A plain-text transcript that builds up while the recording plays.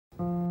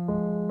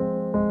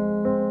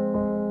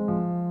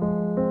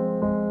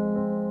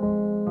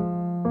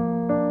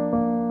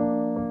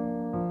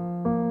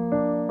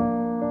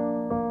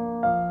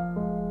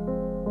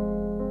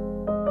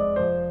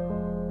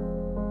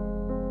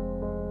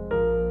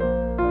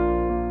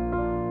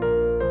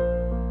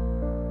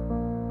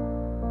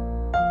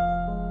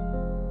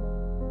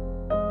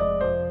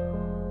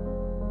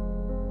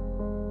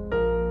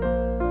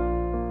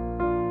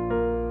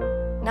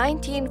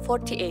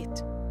1948.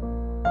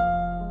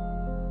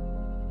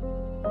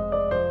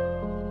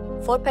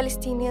 For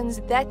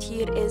Palestinians, that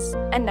year is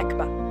a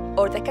Nakba,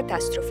 or the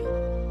catastrophe.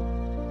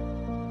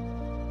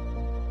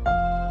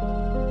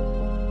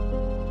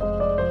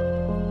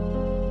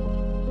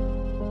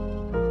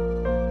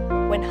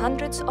 When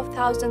hundreds of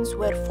thousands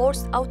were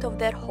forced out of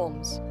their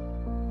homes.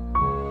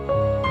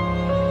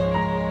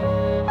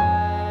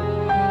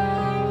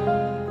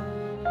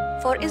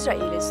 For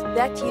Israelis,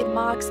 that year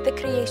marks the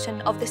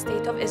creation of the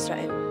State of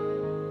Israel.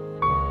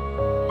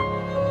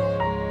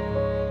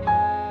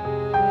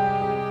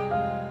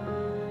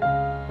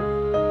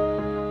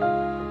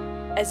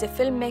 As a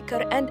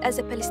filmmaker and as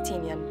a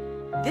Palestinian,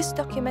 this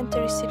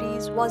documentary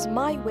series was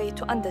my way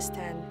to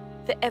understand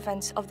the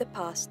events of the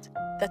past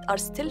that are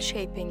still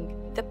shaping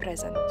the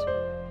present.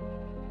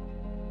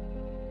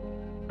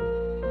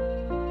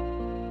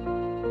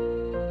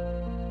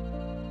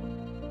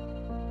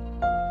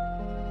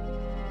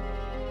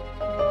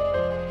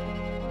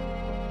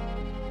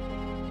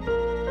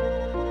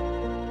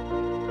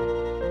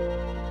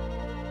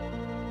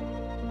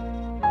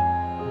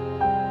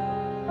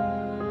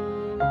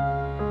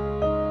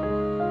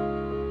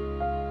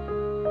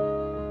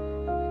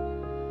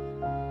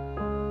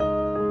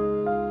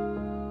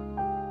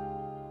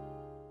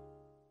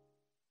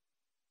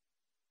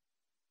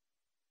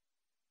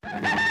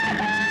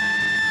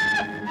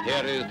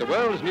 Here is the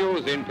world's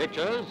news in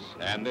pictures,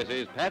 and this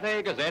is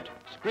Pathé Gazette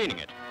screening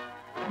it.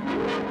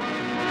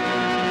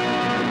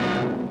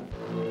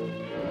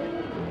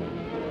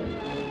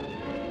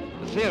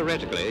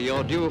 Theoretically,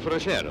 you're due for a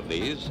share of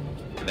these.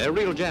 They're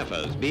real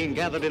Jaffas being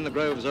gathered in the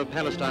groves of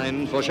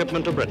Palestine for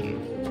shipment to Britain.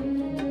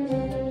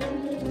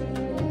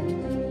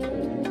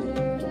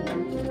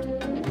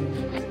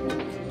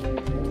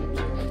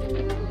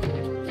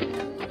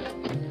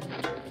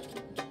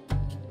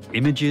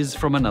 Images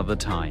from another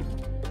time,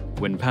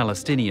 when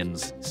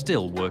Palestinians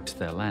still worked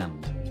their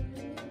land.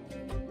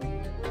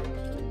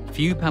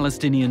 Few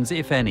Palestinians,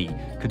 if any,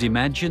 could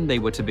imagine they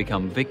were to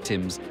become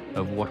victims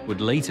of what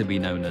would later be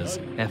known as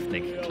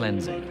ethnic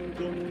cleansing.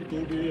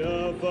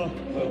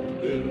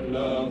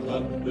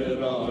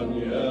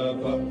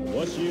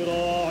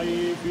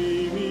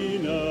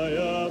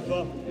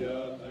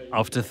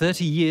 After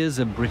 30 years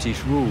of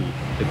British rule,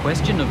 the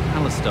question of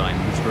Palestine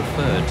was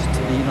referred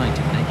to the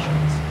United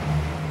Nations.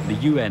 The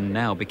UN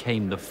now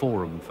became the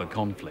forum for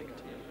conflict.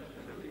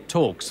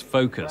 Talks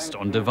focused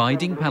on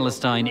dividing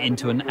Palestine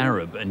into an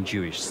Arab and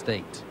Jewish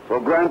state. For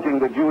granting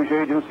the Jewish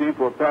Agency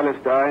for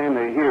Palestine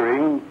a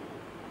hearing,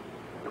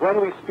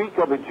 when we speak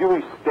of a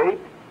Jewish state,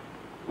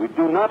 we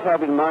do not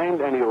have in mind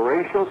any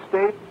racial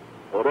state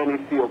or any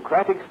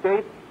theocratic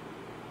state,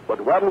 but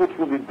one which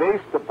will be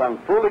based upon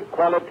full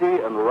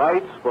equality and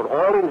rights for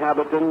all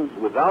inhabitants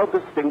without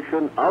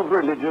distinction of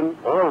religion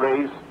or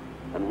race,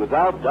 and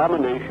without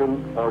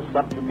domination or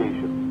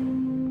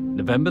subjugation.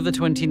 November the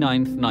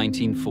 29th,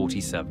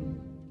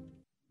 1947.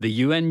 The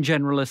UN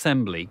General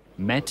Assembly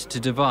met to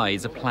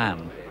devise a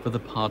plan for the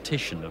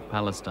partition of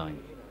Palestine.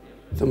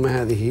 ثم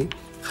هذه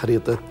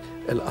خريطة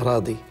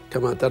الأراضي.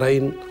 كما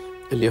ترين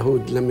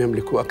اليهود لم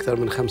يملكوا أكثر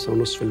من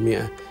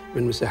 5.5%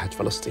 من مساحة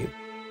فلسطين.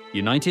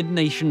 United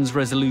Nations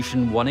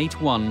Resolution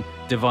 181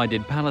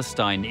 divided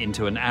Palestine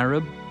into an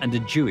Arab and a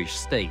Jewish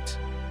state,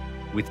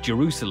 with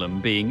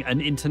Jerusalem being an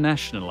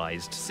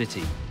internationalized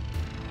city.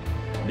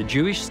 The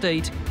Jewish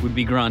state would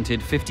be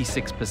granted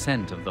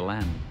 56% of the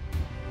land.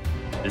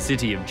 The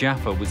city of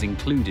Jaffa was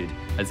included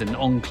as an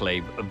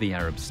enclave of the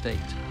Arab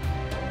state.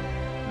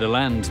 The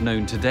land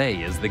known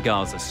today as the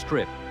Gaza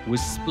Strip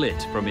was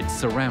split from its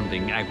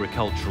surrounding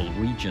agricultural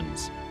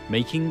regions,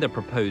 making the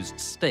proposed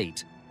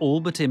state all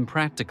but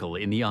impractical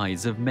in the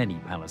eyes of many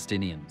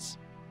Palestinians.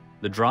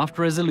 The draft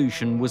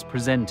resolution was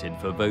presented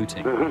for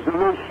voting. The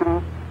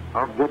resolution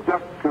of the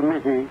Dutch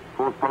Committee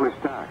for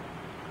Palestine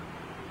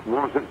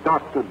was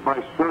adopted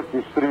by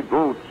 33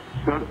 votes,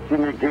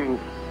 13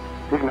 against,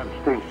 10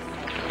 abstentions.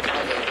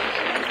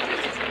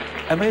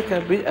 أمريكا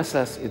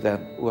بالأساس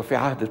إذن وفي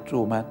عهد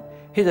ترومان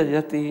هي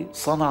التي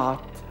صنعت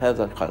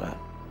هذا القرار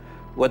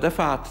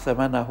ودفعت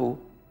ثمنه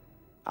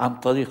عن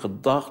طريق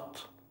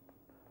الضغط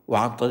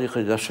وعن طريق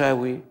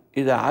الرشاوي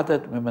إلى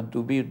عدد من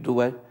مندوبي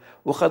الدول،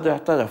 وقد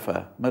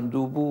اعترف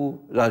مندوبو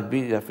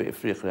ليبيريا في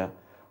إفريقيا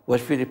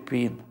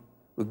والفلبين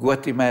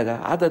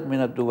وغواتيمالا، عدد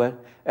من الدول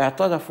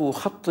اعترفوا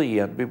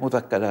خطيا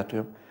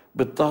بمذكراتهم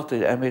بالضغط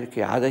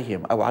الأمريكي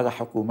عليهم أو على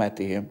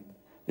حكوماتهم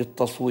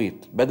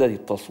للتصويت، بدل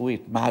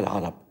التصويت مع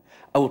العرب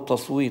أو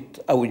التصويت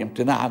أو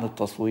الامتناع عن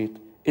التصويت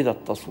إلى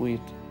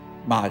التصويت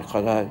مع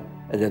القرار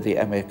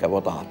الذي أمريكا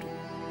وضعته.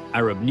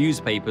 Arab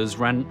newspapers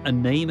ran a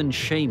name and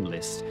shame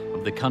list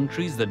of the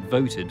countries that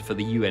voted for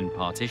the UN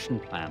partition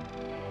plan,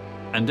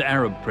 and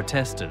Arab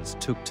protesters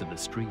took to the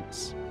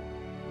streets.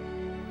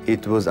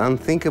 It was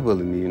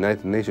unthinkable in the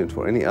United Nations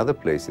for any other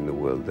place in the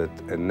world that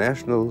a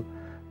national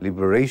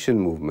liberation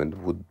movement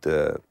would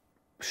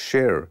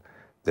share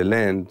the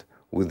land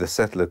with the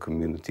settler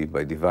community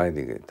by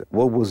dividing it.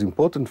 What was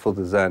important for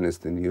the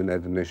Zionists in the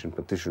United Nations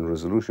Partition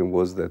Resolution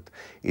was that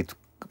it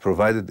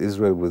provided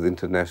Israel with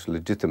international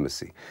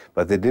legitimacy,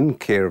 but they didn't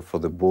care for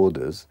the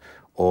borders,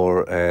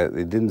 or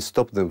they didn't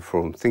stop them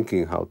from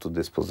thinking how to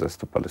dispossess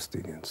the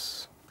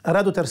Palestinians.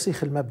 أرادوا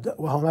ترسيخ المبدأ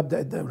وهو مبدأ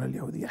الدولة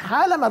اليهودية.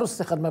 حالما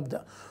رسخ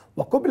المبدأ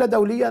وقبل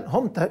دوليا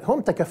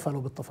هم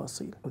تكفلوا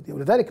بالتفاصيل،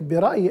 ولذلك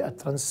برأيي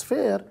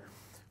الترانسفير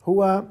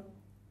هو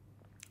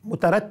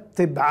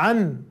مترتب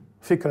عن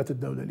فكرة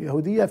الدولة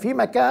اليهودية في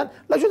مكان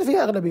لا يوجد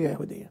فيها أغلبية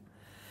يهودية،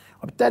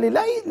 وبالتالي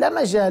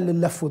لا مجال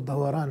لللف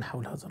والدوران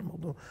حول هذا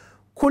الموضوع.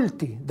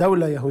 قلت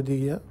دولة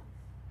يهودية،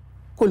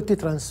 قلت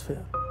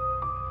ترانسفير.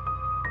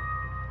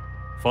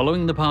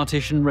 Following the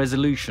partition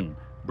resolution,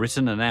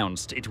 Britain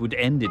announced it would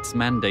end its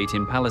mandate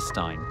in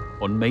Palestine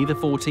on May the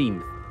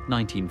 14th,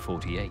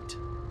 1948.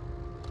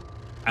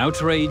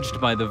 Outraged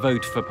by the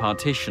vote for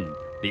partition,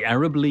 the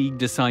Arab League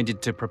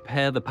decided to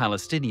prepare the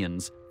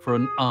Palestinians for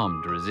an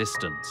armed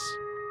resistance.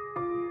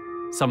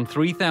 Some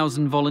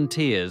 3,000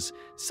 volunteers,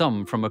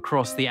 some from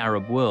across the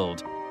Arab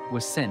world,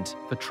 were sent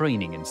for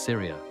training in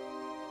Syria.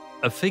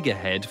 A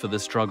figurehead for the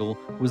struggle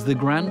was the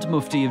Grand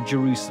Mufti of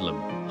Jerusalem,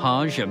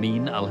 Haj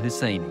Amin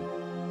al-Husseini.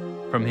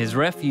 From his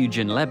refuge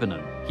in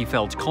Lebanon, he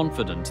felt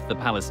confident the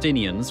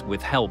Palestinians,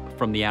 with help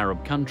from the Arab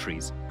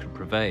countries, could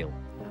prevail.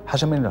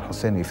 حاج أمين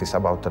الحسيني في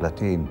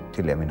 37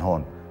 طلع من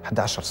هون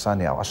 11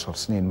 سنة أو 10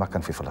 سنين ما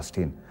كان في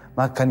فلسطين،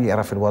 ما كان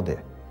يعرف الوضع.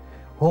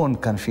 هون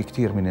كان في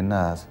كتير من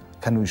الناس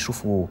كانوا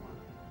يشوفوا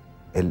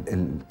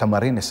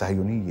التمارين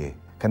الصهيونية،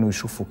 كانوا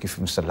يشوفوا كيف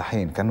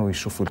مسلحين، كانوا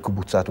يشوفوا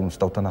الكبوتسات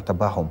والمستوطنات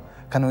تبعهم،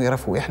 كانوا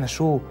يعرفوا إحنا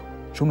شو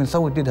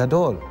بنسوي ضد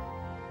هدول.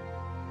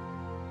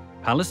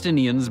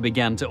 Palestinians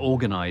began to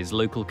organize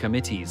local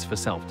committees for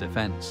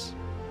self-defense.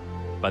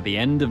 By the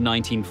end of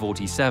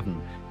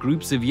 1947,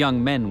 groups of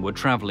young men were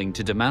traveling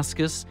to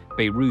Damascus,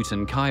 Beirut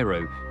and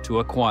Cairo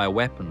to acquire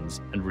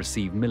weapons and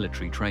receive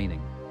military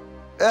training.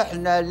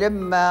 احنا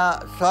لما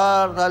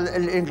صار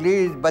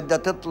الانجليز بدها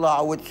تطلع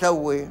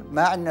وتسوي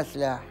ما عندنا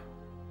سلاح.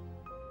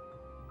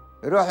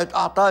 رحت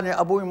اعطاني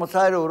ابوي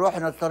مصاري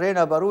ورحنا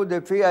اشترينا باروده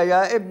فيها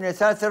يا ابني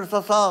 3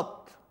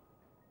 رصاصات.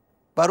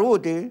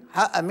 باروده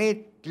حقها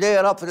 100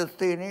 ليره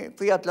فلسطيني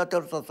فيها 3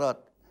 رصاصات.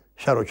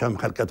 شروا كم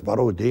خلقة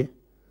باروده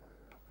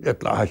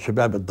يطلع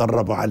هالشباب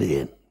يتدربوا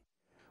عليهن.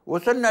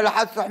 وصلنا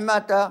لحد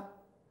حماته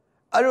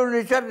قالوا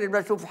لي جرب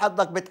لشوف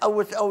حظك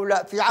بتقوس او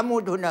لا، في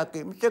عمود هناك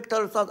مسكت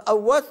الرصاص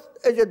قوس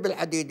اجت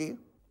بالحديده.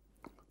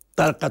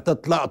 طلقه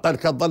تطلع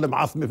طلقه تضل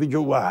معصمه في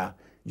جواها،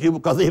 جيبوا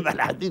قضيب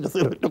الحديد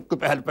يصيروا يدقوا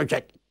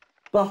بهالفشك.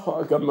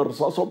 طخوا كم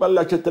رصاص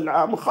وبلشت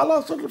العام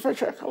خلاص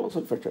الفشك خلص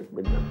الفشك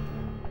منا.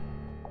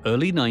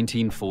 Early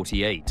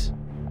 1948.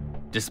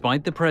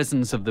 Despite the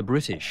presence of the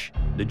British,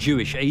 the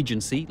Jewish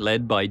agency,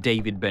 led by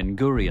David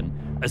Ben-Gurion,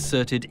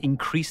 asserted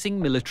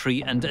increasing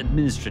military and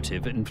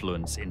administrative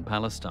influence in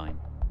Palestine.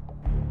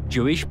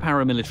 Jewish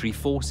paramilitary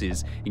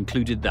forces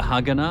included the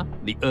Haganah,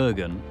 the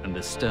Irgun, and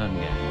the Stern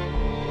Gang.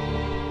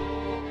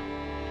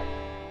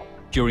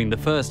 During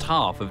the first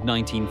half of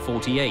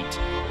 1948,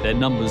 their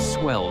numbers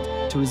swelled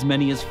to as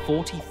many as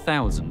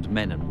 40,000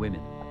 men and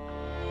women.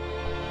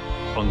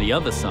 On the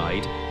other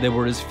side, there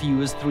were as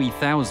few as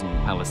 3,000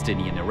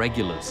 Palestinian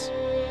irregulars.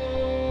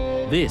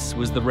 This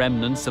was the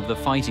remnants of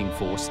the fighting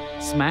force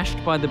smashed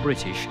by the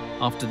British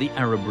after the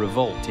Arab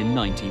Revolt in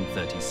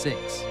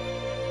 1936.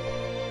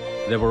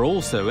 There were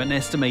also an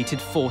estimated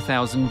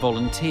 4,000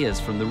 volunteers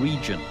from the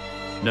region,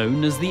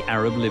 known as the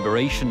Arab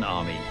Liberation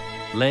Army,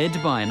 led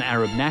by an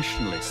Arab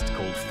nationalist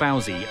called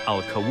Fawzi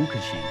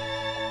al-Kawukashi.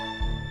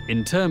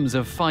 In terms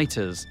of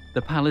fighters,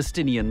 the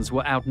Palestinians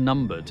were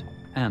outnumbered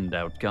and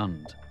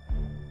outgunned.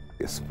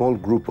 A small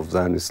group of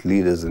Zionist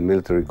leaders and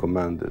military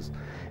commanders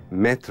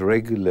met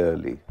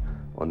regularly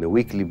on a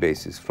weekly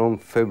basis from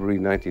February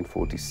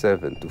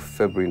 1947 to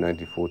February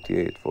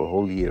 1948 for a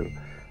whole year,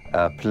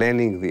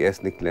 planning the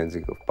ethnic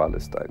cleansing of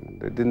Palestine.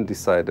 They didn't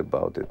decide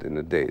about it in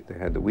a day. They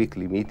had the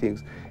weekly meetings,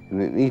 and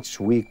in each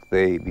week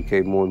they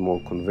became more and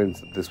more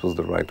convinced that this was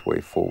the right way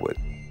forward.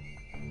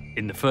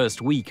 In the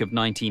first week of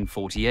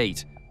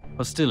 1948,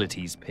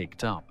 hostilities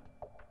picked up.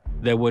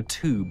 There were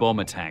 2 bomb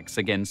attacks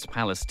against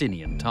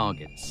Palestinian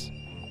targets.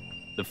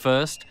 The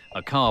first,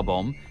 a car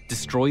bomb,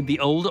 destroyed the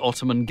old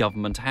Ottoman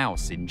government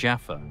house in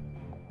Jaffa.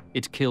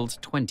 It killed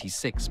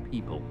 26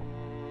 people.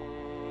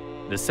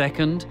 The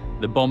second,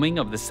 the bombing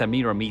of the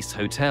Semiramis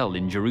Hotel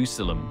in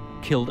Jerusalem,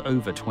 killed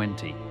over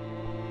 20.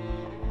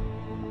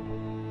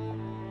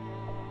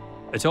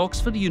 At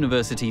Oxford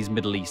University's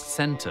Middle East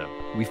Centre,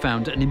 we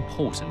found an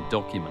important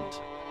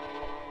document.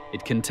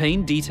 It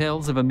contained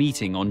details of a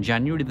meeting on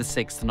January the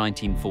 6th,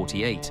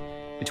 1948,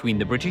 between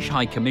the British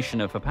High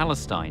Commissioner for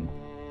Palestine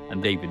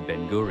and David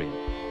Ben-Gurion.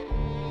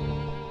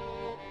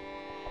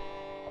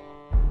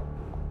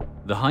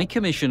 The High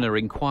Commissioner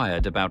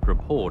inquired about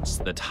reports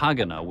that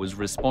Haganah was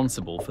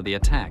responsible for the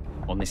attack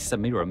on the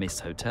Semiramis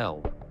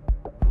Hotel.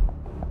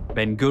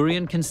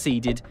 Ben-Gurion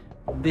conceded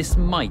this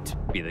might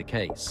be the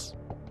case.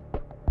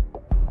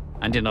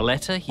 And in a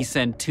letter he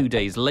sent 2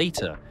 days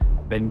later,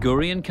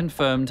 Ben-Gurion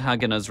confirmed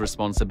Haganah's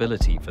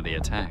responsibility for the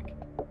attack.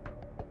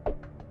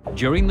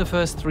 During the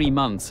first 3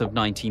 months of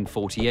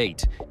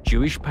 1948,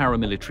 Jewish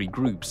paramilitary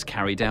groups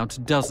carried out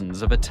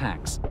dozens of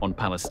attacks on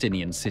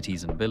Palestinian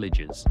cities and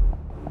villages.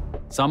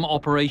 Some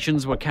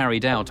operations were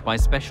carried out by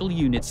special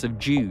units of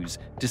Jews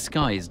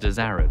disguised as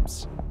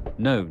Arabs,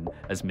 known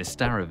as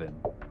Mistaravim.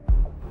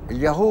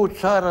 اليهود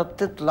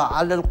صارت تطلع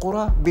على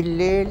القرى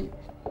بالليل،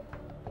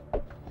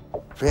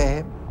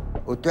 فاهم؟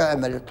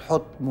 وتعمل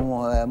تحط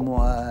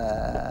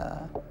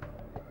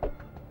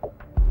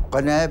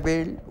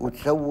قنابل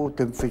وتسوي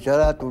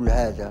انفجارات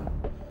ولهذا.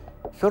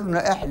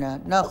 صرنا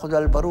احنا ناخذ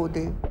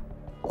البارودة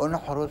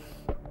ونحرس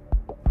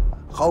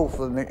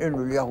خوفا من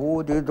انه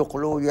اليهود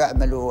يدخلوا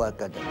يعملوا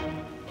هكذا.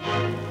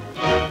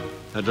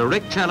 A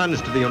direct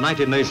challenge to the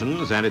United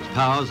Nations and its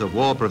powers of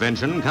war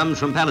prevention comes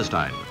from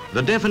Palestine.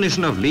 The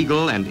definition of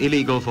legal and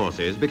illegal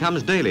forces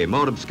becomes daily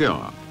more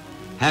obscure.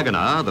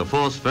 Haganah, the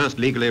force first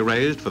legally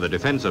raised for the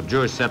defense of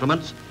Jewish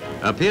settlements,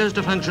 appears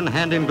to function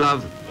hand in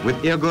glove with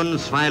Irgun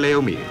Tzvi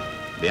Leumi,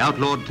 the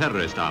outlawed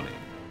terrorist army.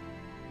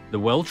 The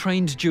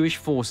well-trained Jewish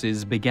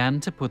forces began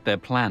to put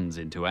their plans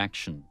into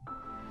action.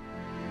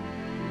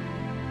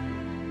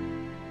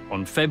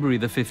 On February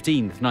the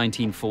 15th,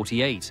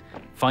 1948,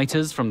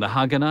 fighters from the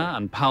Haganah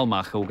and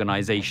Palmach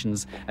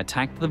organizations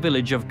attacked the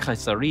village of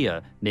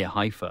Caesarea near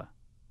Haifa.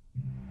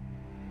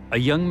 A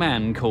young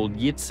man called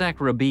Yitzhak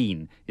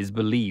Rabin is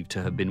believed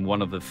to have been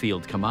one of the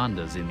field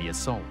commanders in the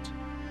assault.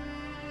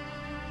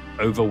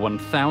 Over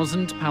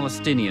 1,000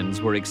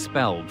 Palestinians were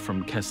expelled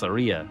from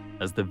Caesarea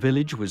as the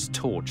village was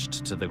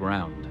torched to the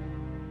ground.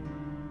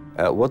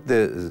 What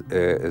the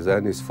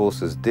Zionist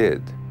forces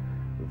did,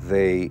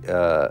 they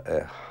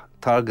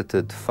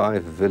targeted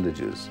 5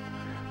 villages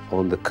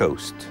on the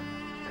coast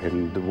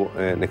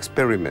and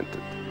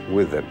experimented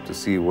with them to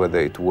see whether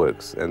it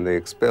works. And they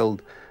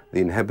expelled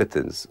the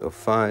inhabitants of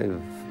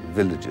 5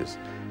 villages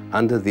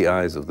under the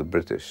eyes of the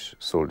British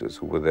soldiers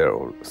who were there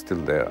or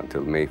still there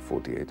until May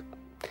 48.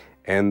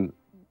 And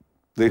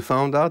they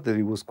found out that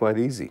it was quite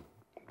easy,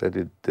 that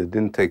it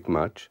didn't take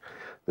much.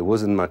 There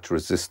wasn't much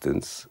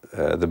resistance.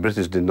 The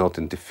British did not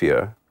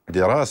interfere.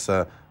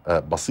 دراسة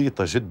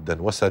بسيطة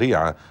جدا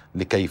وسريعة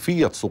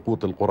لكيفية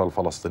سقوط القرى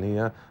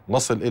الفلسطينية،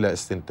 نصل إلى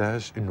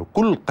استنتاج أنه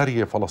كل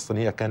قرية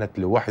فلسطينية كانت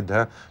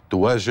لوحدها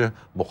تواجه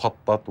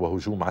مخطط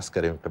وهجوم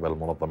عسكري من قبل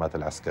المنظمات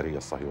العسكرية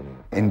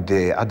الصهيونية. عند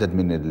عدد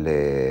من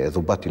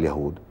ضباط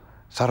اليهود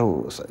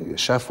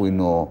شافوا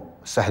أنه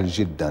سهل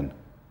جدا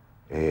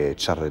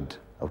تشرد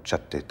أو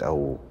تشتت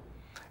أو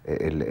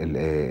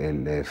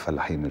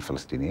الفلاحين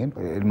الفلسطينيين.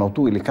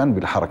 الموضوع اللي كان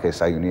بالحركة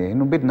الصهيونية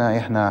أنه بدنا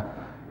إحنا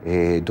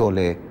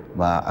دولة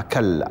مع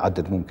أقل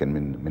عدد ممكن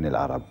من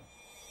العرب.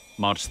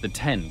 March the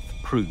 10th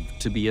proved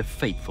to be a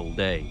fateful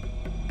day.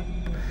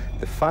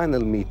 The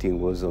final meeting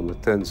was on the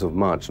 10th of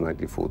March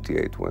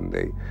 1948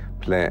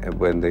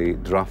 when they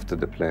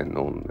drafted a plan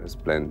known as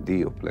Plan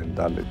D or Plan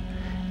Dalit,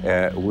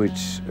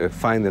 which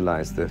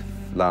finalized the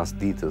last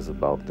details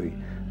about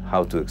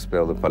how to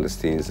expel the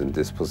Palestinians and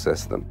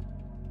dispossess them.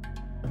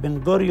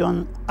 بن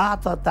غوريون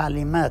أعطى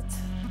تعليمات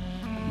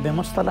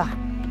بمصطلح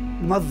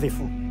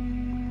نظفوا،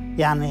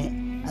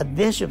 يعني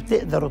قديش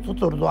بتقدروا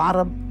تطردوا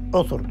عرب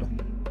اطردوا.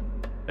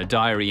 A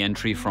diary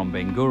entry from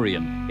Ben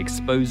Gurion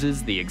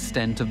exposes the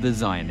extent of the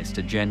Zionist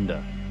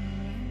agenda.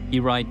 He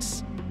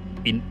writes,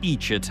 "In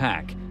each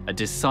attack, a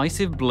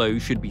decisive blow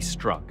should be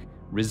struck,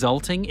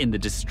 resulting in the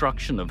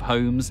destruction of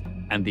homes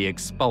and the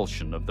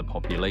expulsion of the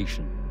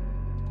population."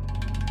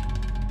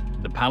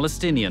 The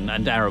Palestinian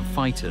and Arab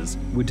fighters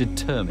were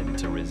determined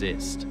to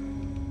resist.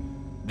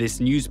 This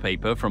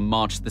newspaper from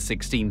March the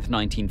 16th,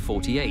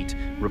 1948,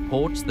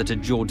 reports that a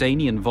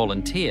Jordanian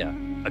volunteer,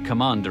 a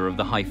commander of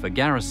the Haifa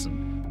garrison,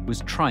 was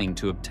trying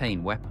to obtain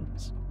weapons.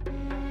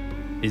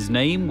 His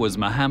name was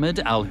Mohammed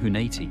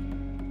al-Hunayti.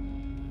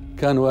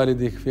 كان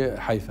والدي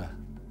في حيفا،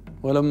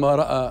 ولما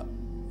رأى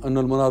أن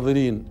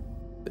المناظرين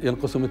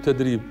ينقصهم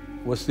التدريب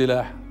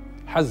والسلاح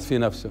حز في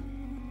نفسه،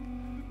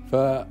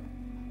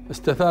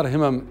 فاستثار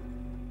همم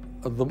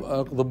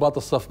ضباط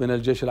الصف من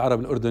الجيش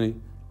العربي الأردني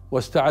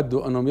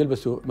واستعدوا أنهم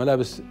يلبسوا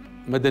ملابس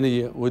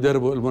مدنية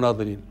ويدربوا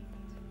المناظرين.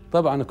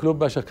 طبعا كلوب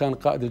باشا كان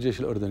قائد الجيش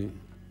الأردني،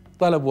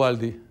 طلب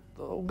والدي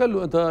وقال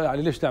له أنت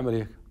يعني ليش تعمل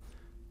هيك؟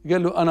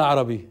 قال له أنا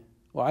عربي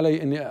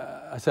وعلي إني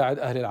أساعد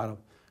أهل العرب.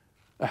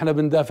 إحنا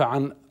بندافع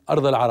عن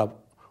أرض العرب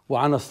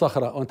وعن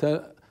الصخرة،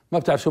 وأنت ما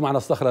بتعرف شو معنى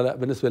الصخرة لا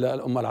بالنسبة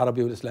للأمة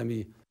العربية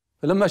والإسلامية.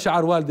 فلما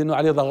شعر والدي إنه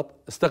عليه ضغط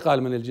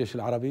استقال من الجيش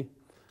العربي،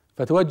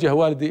 فتوجه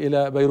والدي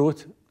إلى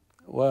بيروت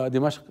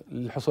ودمشق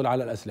للحصول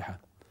على الأسلحة.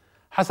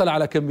 حصل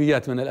على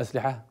كميات من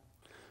الأسلحة.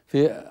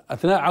 في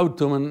أثناء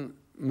عودته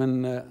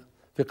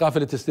في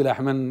قافلة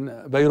السلاح من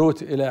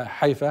بيروت إلى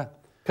حيفا،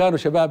 كانوا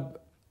شباب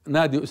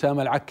نادي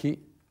أسامة العكي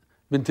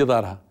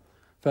بانتظارها،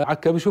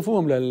 فعكا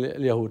بيشوفوهم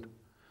لليهود،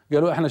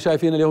 قالوا احنا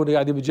شايفين اليهود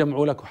قاعدين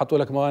بيجمعوا لك وحطوا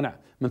لك موانع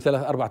من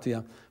 3-4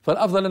 أيام،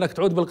 فالأفضل أنك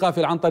تعود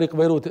بالقافلة عن طريق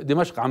بيروت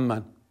دمشق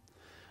عمان.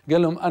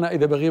 قال لهم أنا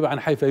إذا بغيب عن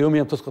حيفا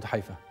يوميا تسقط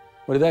حيفا،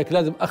 ولذلك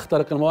لازم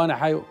أخترق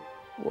الموانع هاي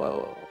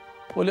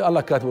واللي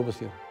الله كاتبه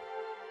بصير.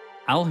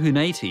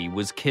 Al-Hunayti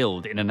was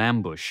killed in an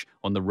ambush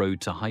on the road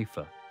to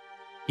Haifa.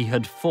 He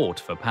had fought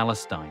for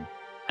Palestine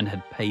and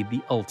had paid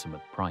the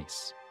ultimate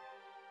price.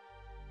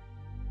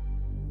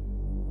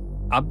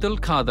 Abdul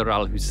Qadir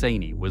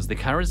al-Husseini was the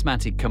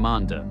charismatic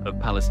commander of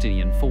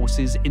Palestinian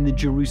forces in the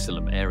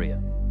Jerusalem area.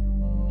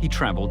 He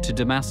traveled to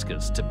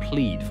Damascus to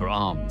plead for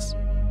arms.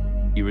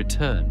 He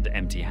returned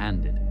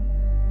empty-handed.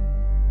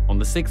 On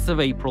the 6th of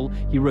April,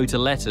 he wrote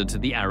a letter to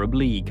the Arab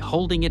League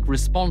holding it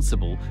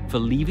responsible for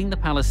leaving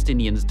the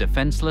Palestinians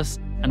defenseless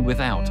and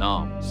without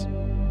arms.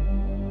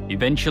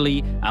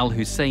 Eventually,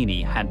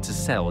 al-Husseini had to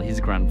sell his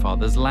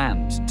grandfather's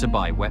land to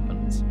buy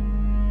weapons.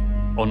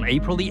 On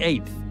April the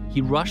 8th,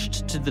 he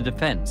rushed to the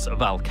defense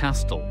of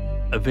Al-Kastel,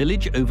 a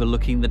village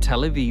overlooking the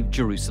Tel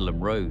Aviv-Jerusalem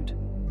road.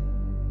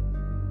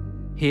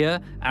 Here,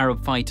 Arab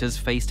fighters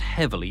faced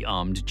heavily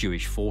armed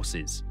Jewish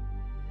forces.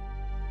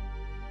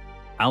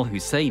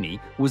 Al-Husseini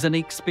was an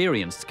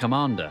experienced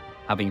commander,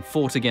 having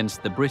fought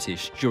against the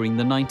British during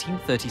the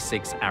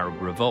 1936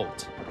 Arab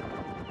Revolt.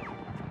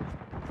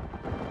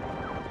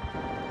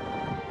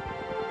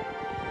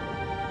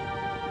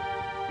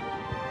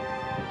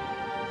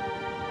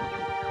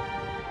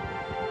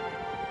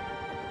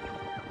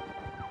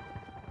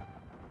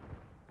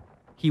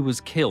 He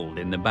was killed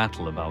in the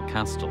Battle of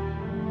Al-Kastel.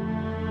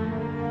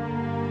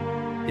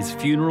 His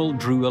funeral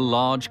drew a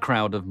large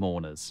crowd of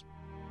mourners.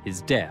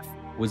 His death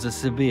was a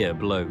severe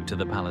blow to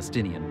the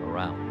Palestinian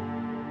morale.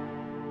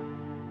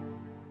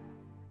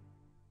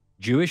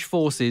 Jewish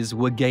forces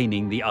were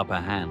gaining the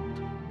upper hand.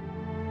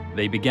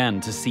 They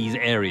began to seize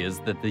areas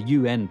that the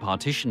UN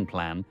partition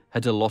plan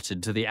had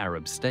allotted to the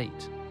Arab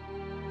state.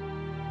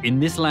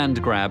 In this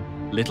land grab,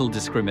 little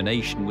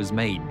discrimination was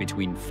made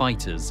between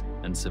fighters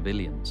and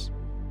civilians.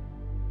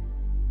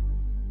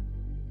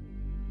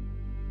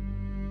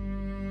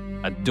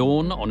 At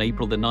dawn on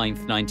April the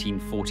 9th,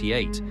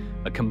 1948,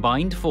 a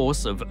combined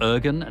force of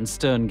Irgun and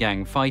Stern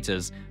Gang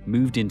fighters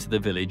moved into the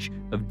village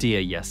of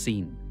Deir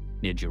Yassin,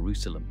 near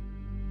Jerusalem.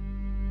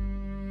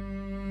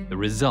 The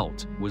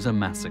result was a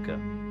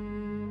massacre.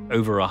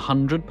 Over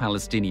 100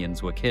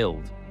 Palestinians were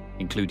killed,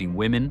 including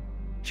women,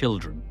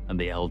 children, and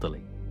the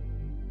elderly.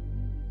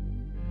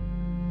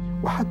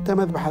 وحتى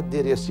مذبحة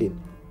دير ياسين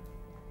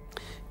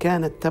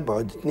كانت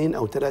تبعد 2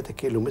 أو 3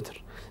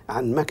 كيلومتر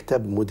عن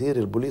مكتب مدير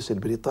البوليس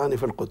البريطاني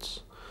في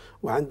القدس،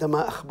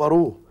 وعندما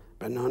أخبروه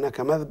بأن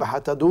هناك مذبحة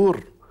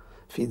تدور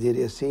في دير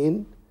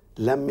ياسين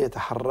لم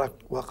يتحرك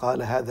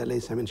وقال هذا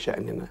ليس من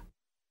شأننا.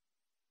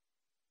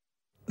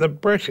 The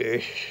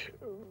British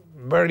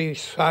very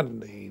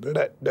sadly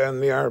let down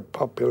the Arab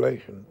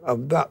population.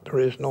 Of that there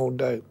is no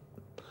doubt.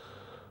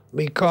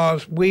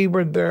 Because we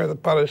were there, the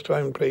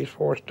Palestine police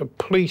force, to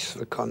police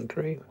the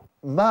country.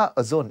 ما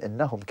أظن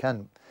أنهم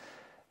كانوا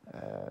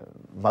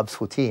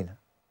مبسوطين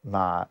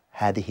مع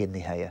هذه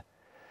النهاية.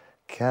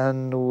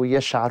 كانوا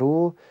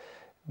يشعروا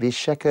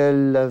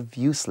بشكل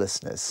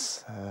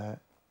uselessness.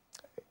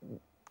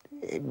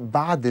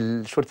 بعض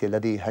الشرطي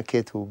الذي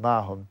حكيت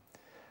معهم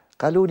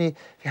قالوا لي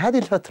في هذه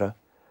الفترة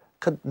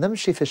قد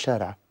نمشي في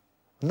الشارع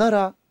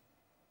نرى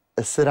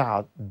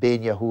الصراع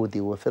بين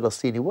يهودي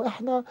وفلسطيني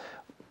وإحنا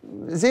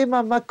زي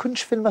ما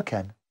كنش في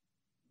المكان.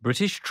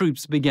 British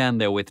troops began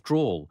their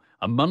withdrawal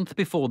a month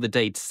before the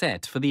date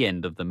set for the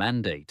end of the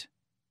mandate.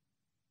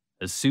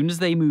 As soon as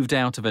they moved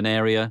out of an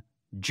area,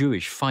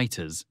 Jewish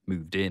fighters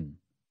moved in.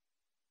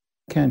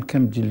 كان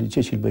كامب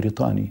الجيش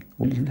البريطاني،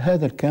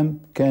 وهذا الكامب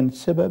كان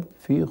سبب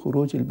في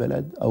خروج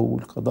البلد أو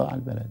القضاء على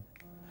البلد.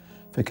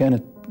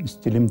 فكانت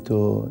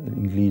استلمته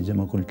الإنجليز زي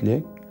ما قلت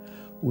لك،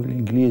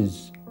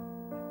 والإنجليز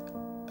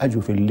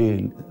أجوا في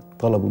الليل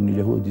طلبوا من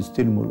اليهود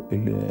يستلموا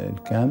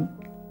الكامب،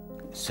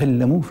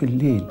 سلموه في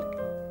الليل.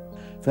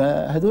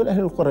 فهذول أهل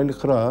القرى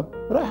القراب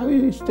راحوا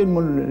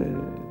يستلموا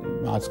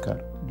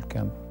المعسكر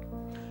الكامب،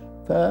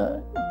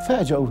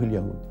 ففاجأوا في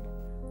اليهود.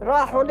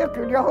 راحوا لك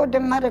اليهود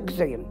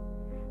مركزين،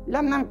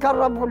 لما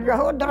انقربوا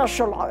اليهود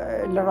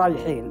رشوا اللي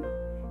رايحين،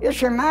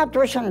 إيش مات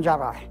وإيش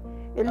انجرح.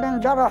 اللي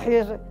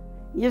انجرح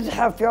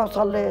يزحف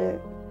يوصل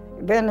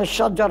بين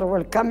الشجر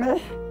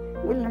والقمح،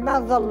 واللي ما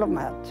ظل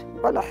مات،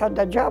 ولا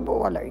حدا جابه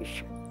ولا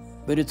إيش.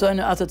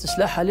 بريطانيا أعطت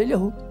سلاحها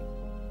لليهود.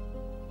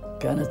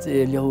 كانت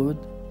اليهود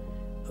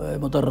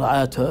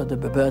مدرعاتها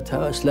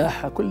دباباتها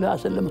أسلحة كلها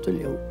سلمت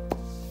اليهود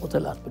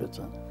وطلعت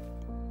بريطانيا.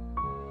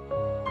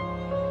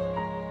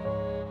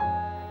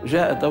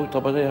 جاء دولة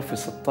طبرية في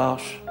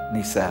 16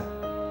 نيسان،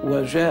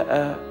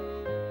 وجاء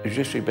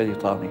الجيش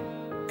البريطاني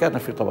كان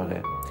في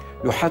طبرية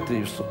يحذر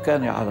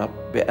السكان العرب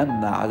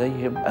بأن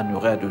عليهم أن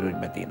يغادروا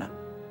المدينة.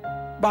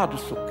 بعض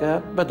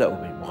السكان بدأوا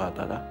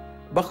بالمغادرة،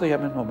 بقي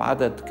منهم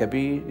عدد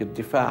كبير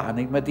للدفاع عن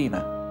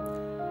المدينة.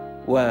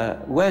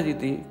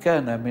 ووالدي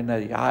كان من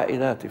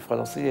العائلات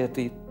الفلسطينية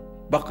التي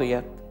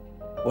بقيت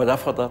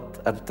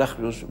ورفضت أن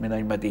تخرج من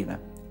المدينة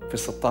في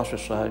 16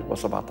 شهر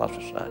و17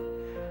 شهر.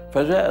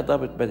 فجاء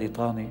ضابط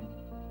بريطاني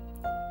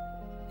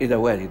إلى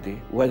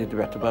والدي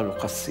باعتباره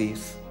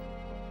قسيس،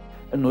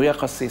 أنه يا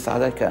قسيس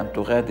عليك أن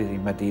تغادر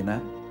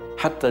المدينة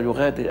حتى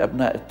يغادر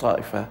أبناء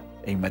الطائفة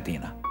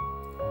المدينة.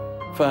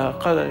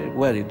 فقال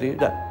والدي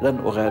لا، لن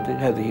أغادر،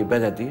 هذه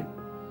بلدي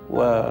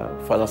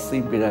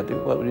وفلسطين بلادي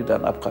وأريد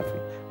أن أبقى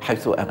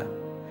حيث أنا.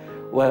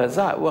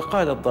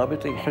 وقال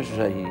الضابط يحج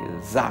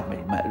الزعم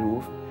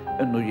المألوف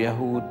أنه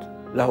اليهود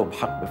لهم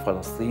حق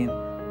بفلسطين.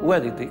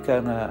 والدي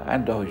كان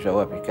عنده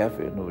جواب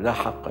كافي أنه لا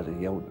حق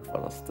لليهود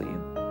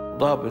بفلسطين.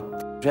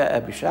 ضابط جاء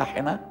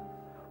بشاحنة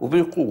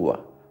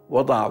وبالقوة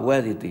وضع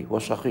والدي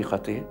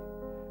وشقيقتي.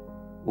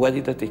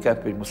 والدتي كانت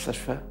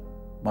بالمستشفى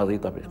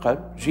مريضة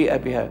بالقلب، جيء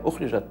بها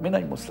أخرجت من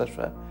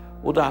المستشفى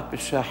وضعت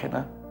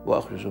بالشاحنة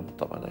وأخرجوا من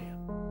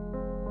طبرية.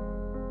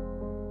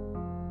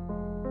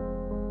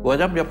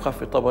 ولم يبقى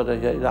في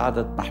طبرية إلا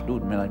عدد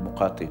محدود من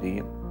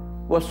المقاتلين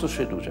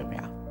واستشهدوا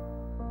جميعا.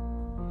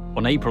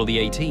 On April the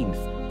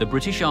 18th, the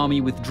British army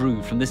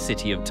withdrew from the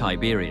city of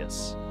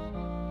Tiberias.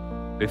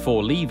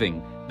 Before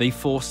leaving, they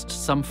forced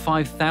some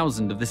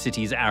 5,000 of the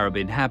city's Arab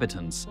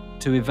inhabitants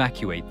to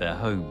evacuate their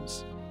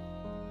homes.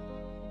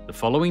 The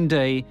following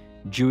day,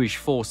 Jewish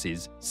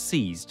forces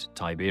seized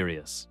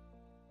Tiberias.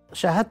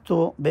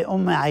 شاهدت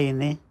بأم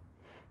عيني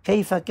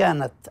كيف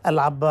كانت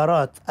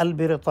العبارات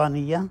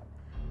البريطانية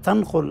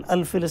تنقل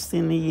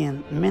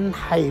الفلسطينيين من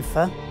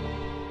حيفا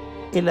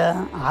إلى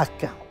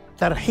عكا.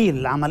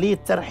 عملية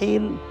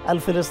ترحيل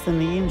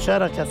الفلسطينيين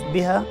شاركت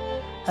بها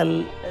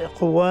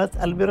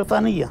القوات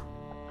البريطانية.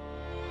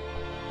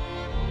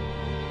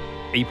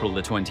 April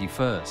the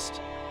 21st.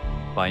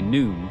 By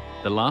noon,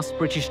 the last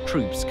British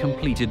troops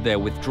completed their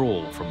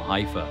withdrawal from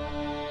Haifa.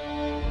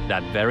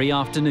 That very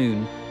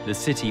afternoon, the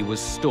city was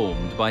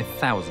stormed by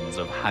thousands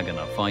of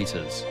Haganah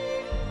fighters.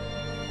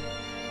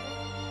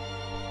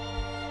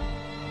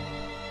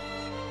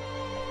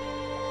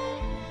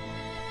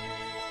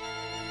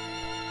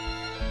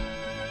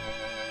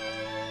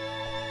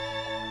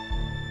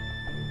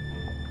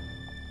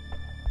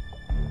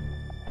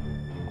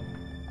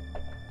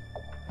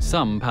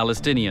 Some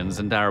Palestinians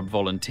and Arab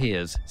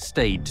volunteers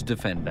stayed to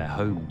defend their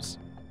homes.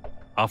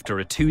 After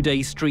a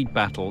 2-day street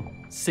battle,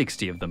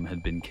 60 of them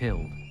had been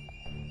killed.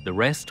 The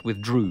rest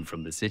withdrew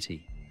from the city.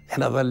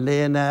 احنا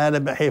ظلينا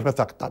لما حيفا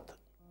سقطت.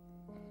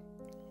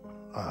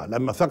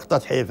 لما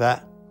سقطت حيفا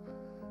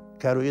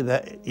كانوا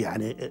إذا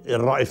يعني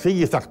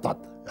الرئيسية سقطت،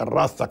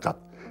 الراس سقط،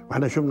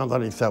 واحنا شو بدنا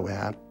نضل نسوي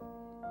هان؟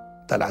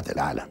 طلعت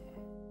العالم.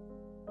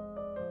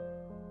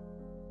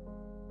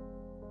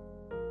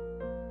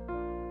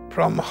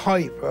 From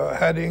Haifa,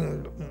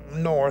 heading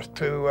north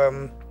to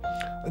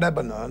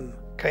Lebanon,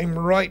 came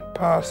right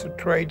past the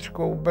trade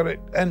school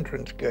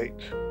entrance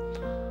gates.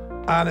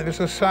 And it was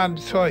a sad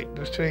sight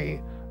to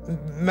see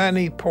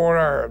many poor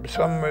Arabs.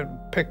 Some would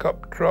pick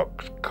up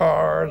trucks,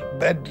 cars,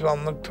 beds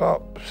on the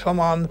top,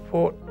 some on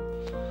foot.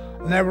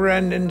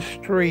 Never-ending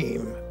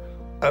stream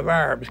of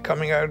Arabs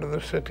coming out of the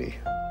city.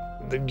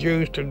 The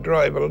Jews to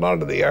drive a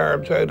lot of the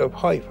Arabs out of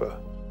Haifa.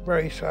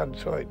 Very sad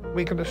sight.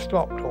 We could have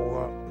stopped all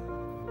that.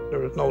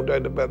 There was no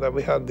doubt about that.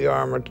 We had the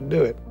armor to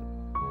do it.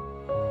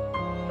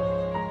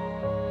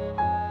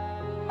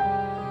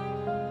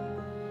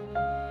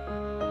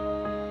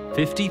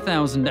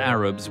 "50,000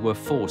 Arabs were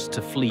forced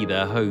to flee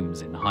their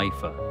homes in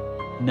Haifa,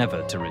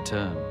 never to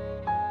return.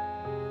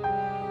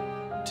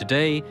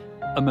 Today,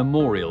 a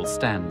memorial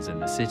stands in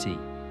the city.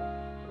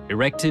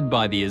 Erected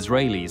by the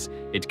Israelis,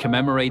 it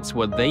commemorates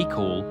what they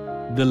call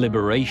the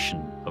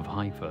liberation of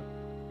Haifa.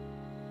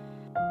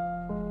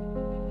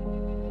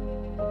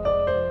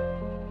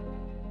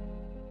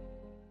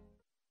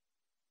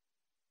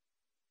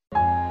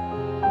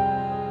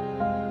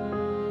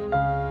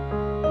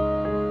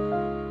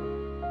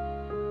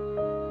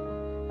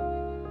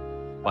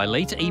 By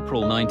late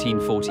April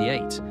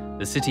 1948,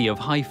 the city of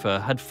Haifa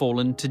had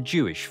fallen to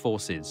Jewish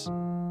forces.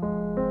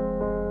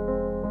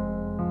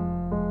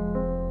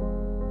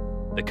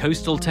 The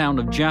coastal town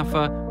of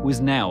Jaffa was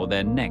now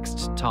their next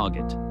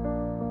target.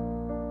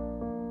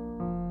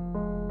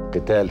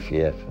 قتال في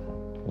يافا،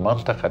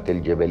 منطقة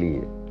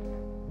الجبلية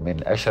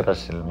من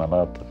أشرس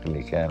المناطق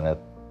اللي كانت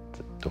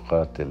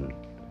تقاتل،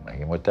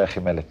 هي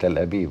متاخمة لتل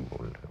أبيب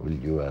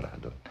والجوار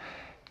هذول،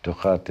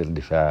 تقاتل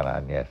دفاعا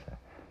عن يافا.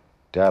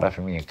 تعرف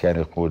مين كان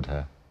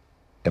يقودها؟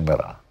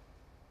 امرأة.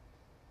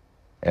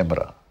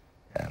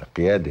 يعني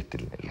قيادة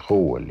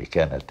القوة اللي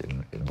كانت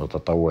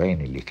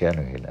المتطوعين اللي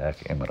كانوا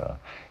هناك امرأة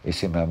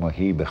اسمها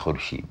مهيبة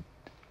خورشيد.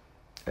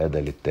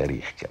 هذا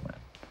للتاريخ كمان،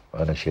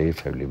 وأنا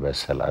شايفها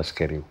بلباسها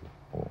العسكري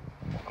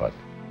ومقاتل.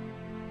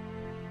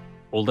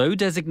 Although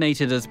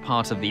designated as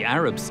part of the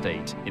Arab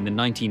state in the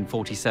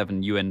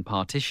 1947 UN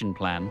partition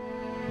plan,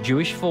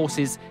 Jewish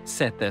forces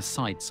set their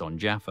sights on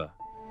Jaffa.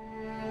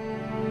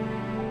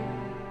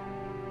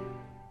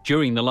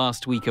 During the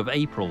last week of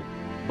April,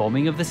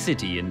 bombing of the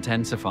city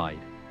intensified.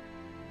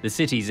 The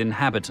city's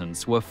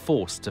inhabitants were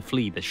forced to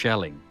flee the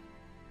shelling,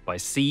 by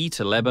sea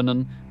to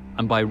Lebanon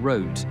and by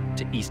road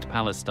to East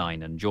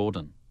Palestine and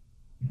Jordan.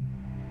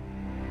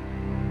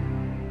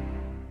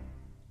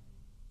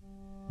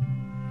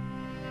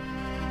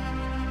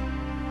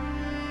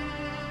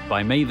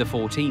 By May the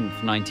 14th,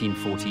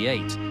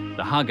 1948,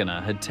 the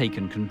Haganah had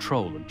taken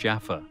control of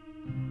Jaffa.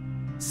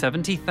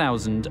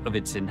 70,000 of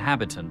its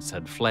inhabitants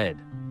had fled.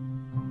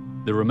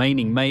 The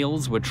remaining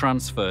males were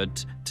transferred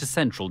to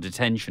central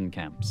detention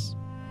camps.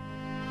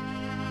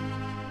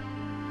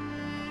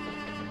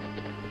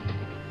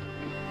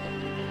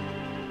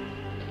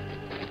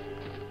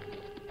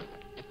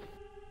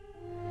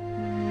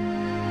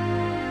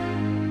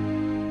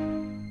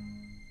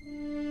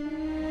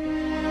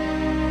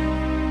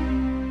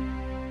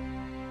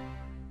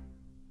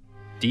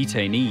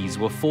 Detainees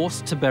were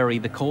forced to bury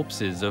the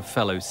corpses of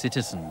fellow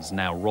citizens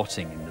now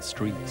rotting in the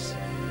streets.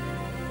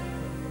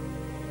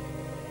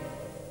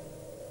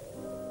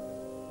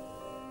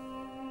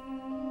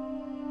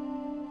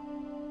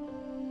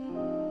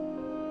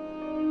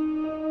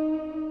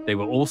 They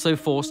were also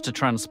forced to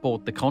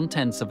transport the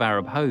contents of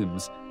Arab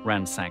homes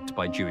ransacked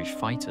by Jewish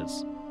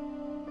fighters.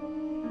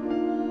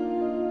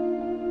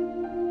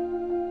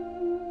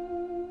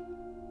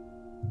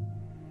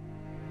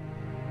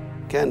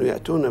 كانوا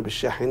يأتون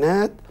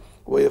بالشاحنات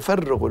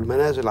ويفرغوا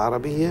المنازل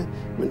العربية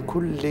من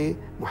كل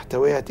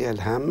محتوياتها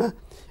الهامة.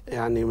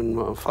 يعني من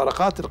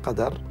مفارقات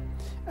القدر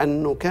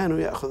أنه كانوا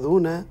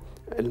يأخذون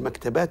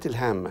المكتبات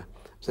الهامة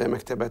زي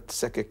مكتبة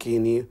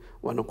السكاكيني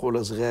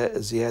ونقول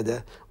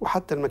زيادة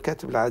وحتى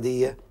المكاتب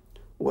العادية،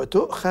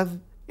 وتؤخذ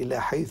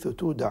إلى حيث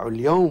تودع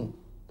اليوم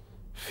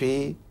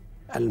في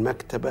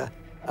المكتبة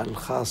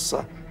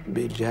الخاصة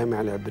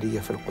بالجامعة العبرية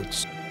في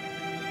القدس.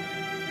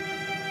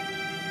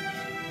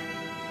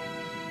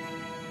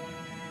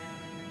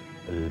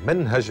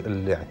 المنهج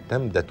اللي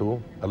اعتمدته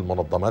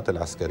المنظمات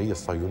العسكرية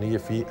الصهيونية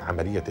في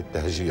عملية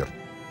التهجير.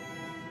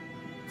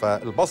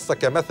 فالبصة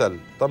كمثل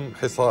تم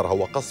حصارها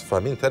وقصفها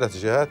من 3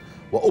 جهات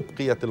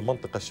وأبقيت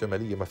المنطقة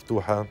الشمالية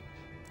مفتوحة.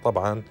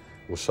 طبعا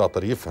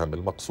والشاطر يفهم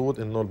المقصود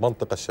إنه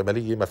المنطقة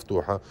الشمالية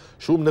مفتوحة،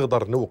 شو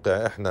بنقدر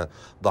نوقع إحنا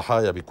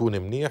ضحايا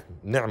بيكون منيح،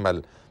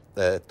 نعمل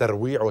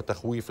ترويع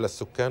وتخويف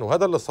للسكان.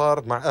 وهذا اللي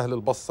صار مع أهل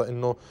البصة،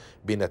 إنه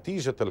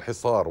بنتيجة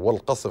الحصار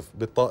والقصف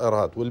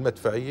بالطائرات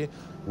والمدفعية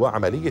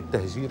وعملية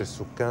تهجير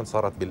السكان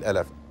صارت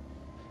بالألف.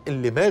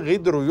 اللي ما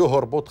قدروا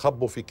يهربوا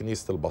تخبوا في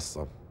كنيسة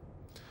البصة.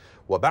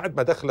 وبعد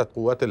ما دخلت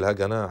قوات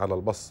الهجناء على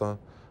البصة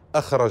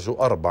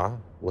أخرجوا 4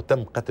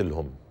 وتم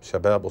قتلهم،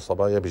 شباب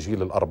وصبايا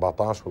بجيل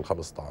 14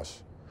 وال15،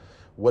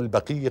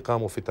 والبقية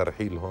قاموا في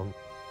ترحيلهم.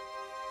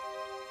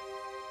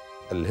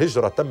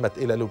 الهجرة تمت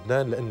إلى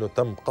لبنان لأنه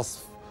تم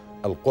قصف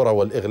القرى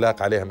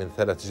والإغلاق عليها من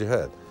 3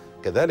 جهات.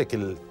 كذلك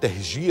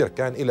التهجير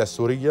كان إلى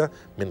سوريا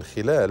من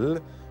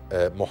خلال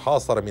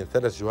محاصرة من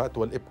 3 جهات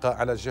والإبقاء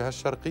على الجهة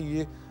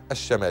الشرقية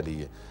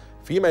الشمالية.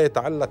 فيما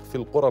يتعلق في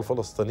القرى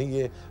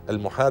الفلسطينية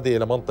المحاذية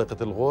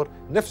لمنطقة الغور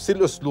نفس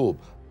الأسلوب.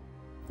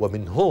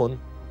 ومن هون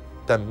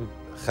تم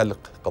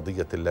خلق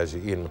قضية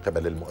اللاجئين من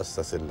قبل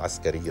المؤسسة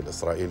العسكرية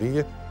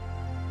الإسرائيلية.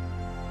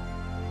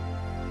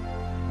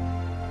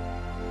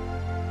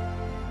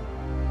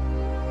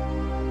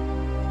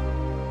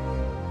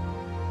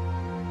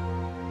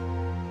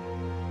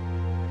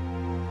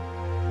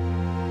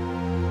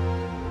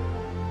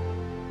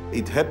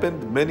 It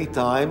happened many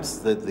times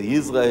that the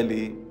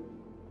Israeli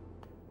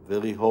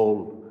very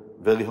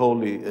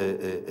holy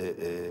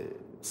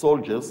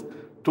soldiers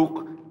took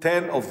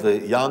 10 of the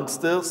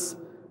youngsters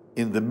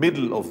in the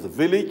middle of the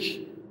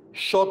village,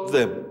 shot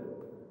them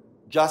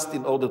just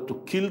in order to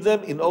kill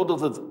them, in order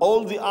that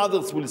all the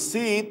others will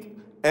see it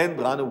and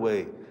run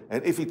away.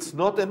 And if it's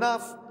not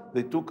enough,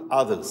 they took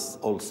others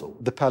also.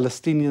 The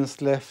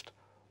Palestinians left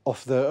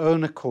of their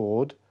own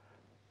accord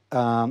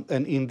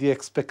and in the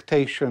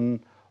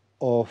expectation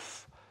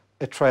of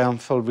a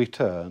triumphal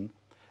return.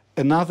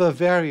 Another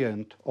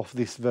variant of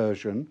this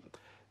version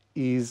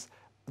is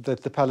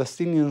that the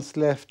Palestinians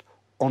left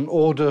on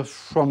order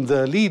from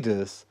their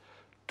leaders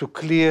to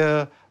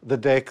clear the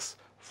decks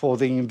for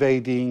the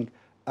invading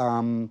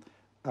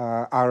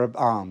Arab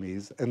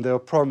armies, and they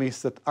were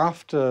promised that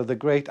after the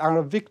great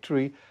Arab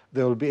victory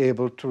they will be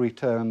able to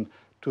return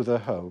to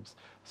their homes.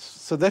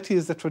 So that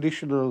is the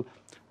traditional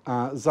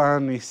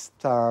Zionist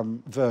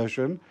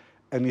version,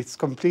 and it's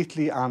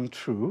completely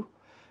untrue.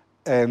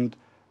 And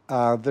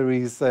there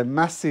is a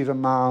massive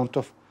amount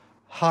of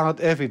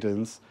hard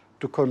evidence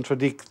to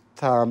contradict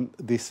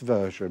this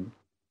version.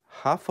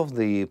 Half of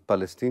the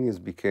Palestinians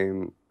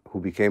who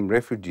became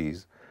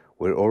refugees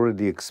were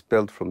already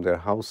expelled from their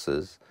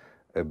houses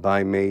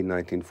by May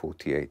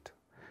 1948.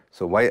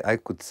 So I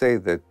could say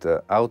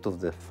that out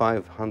of the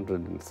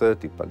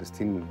 530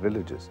 Palestinian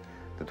villages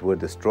that were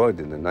destroyed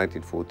in the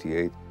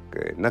 1948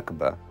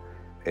 Nakba,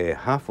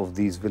 half of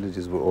these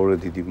villages were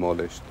already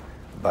demolished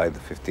by the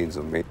 15th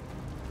of May.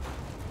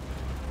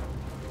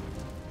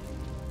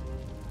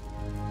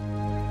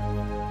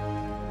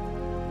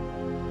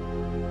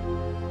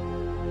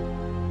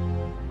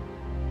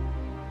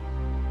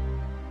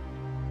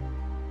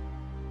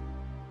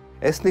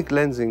 Ethnic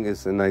cleansing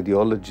is an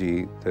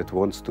ideology that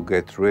wants to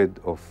get rid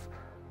of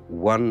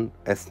one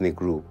ethnic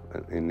group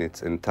in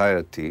its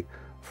entirety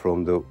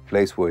from the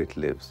place where it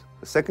lives.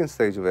 The second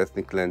stage of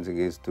ethnic cleansing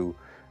is to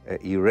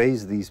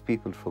erase these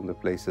people from the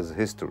place's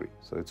history.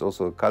 So it's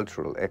also a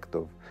cultural act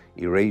of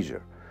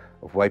erasure,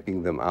 of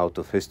wiping them out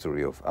of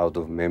history, out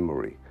of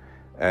memory.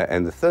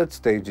 And the third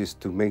stage is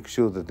to make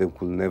sure that they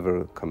will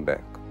never come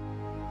back.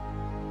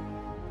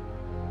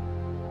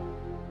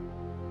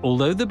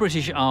 Although the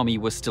British Army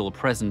was still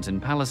present in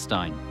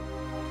Palestine,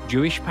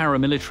 Jewish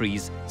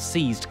paramilitaries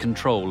seized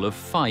control of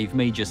 5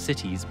 major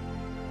cities.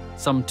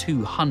 Some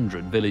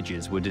 200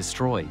 villages were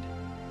destroyed.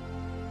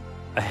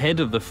 Ahead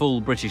of the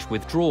full British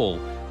withdrawal,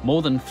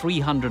 more than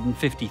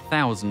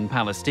 350,000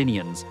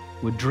 Palestinians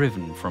were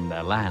driven from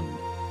their land.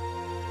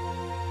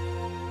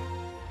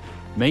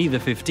 May the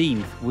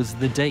 15th was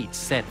the date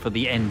set for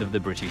the end of the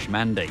British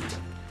Mandate.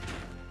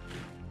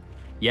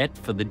 Yet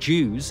for the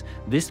Jews,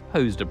 this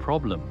posed a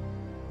problem.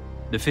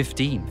 The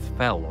 15th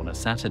fell on a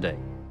Saturday,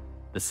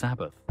 the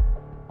Sabbath.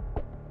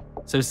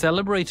 So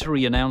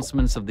celebratory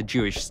announcements of the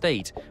Jewish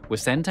state were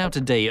sent out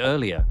a day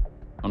earlier,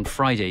 on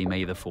Friday,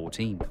 May the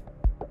 14th.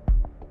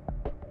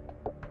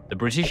 The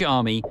British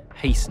Army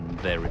hastened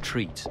their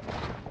retreat.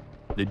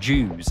 The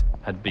Jews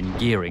had been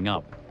gearing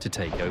up to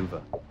take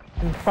over.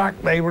 In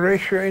fact, they were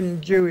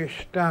issuing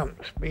Jewish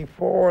stamps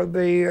before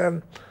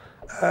the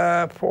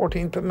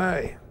 14th of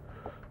May.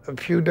 A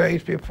few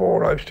days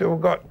before, I've still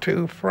got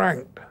 2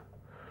 francs.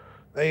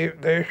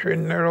 They're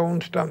issuing their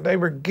own stamp. They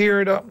were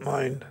geared up,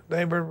 mind.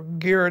 They were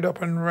geared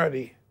up and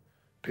ready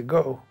to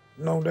go.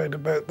 No doubt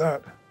about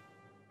that.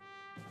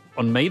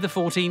 On May the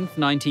 14th,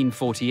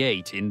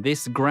 1948, in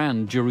this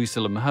grand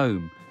Jerusalem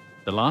home,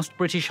 the last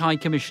British High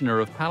Commissioner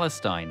of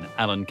Palestine,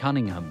 Alan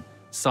Cunningham,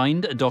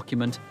 signed a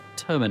document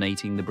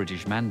terminating the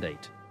British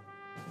Mandate.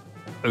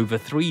 Over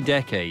 3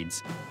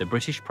 decades, the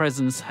British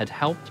presence had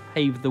helped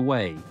pave the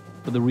way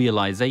for the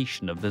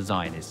realization of the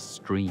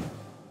Zionist dream.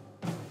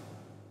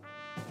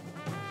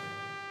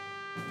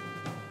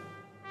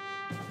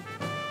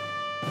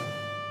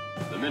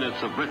 The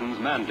minutes of Britain's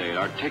mandate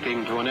are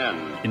ticking to an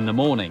end. In the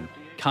morning,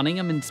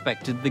 Cunningham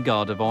inspected the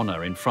Guard of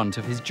Honor in front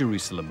of his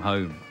Jerusalem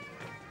home.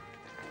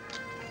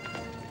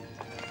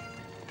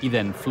 He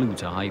then flew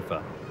to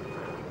Haifa.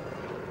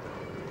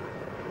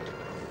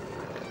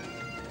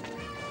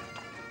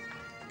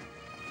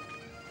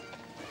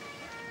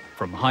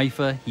 From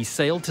Haifa, he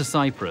sailed to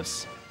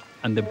Cyprus,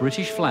 and the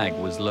British flag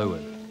was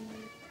lowered.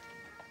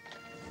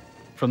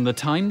 From the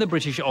time the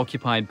British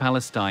occupied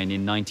Palestine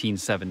in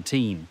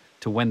 1917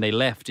 to when they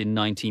left in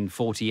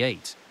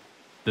 1948,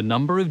 the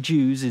number of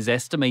Jews is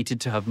estimated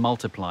to have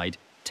multiplied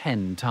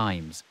 10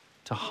 times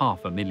to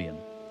 500,000.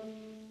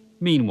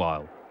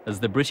 Meanwhile, as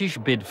the British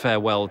bid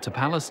farewell to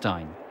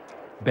Palestine,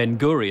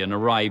 Ben-Gurion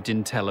arrived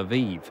in Tel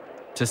Aviv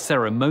to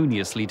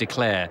ceremoniously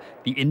declare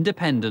the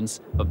independence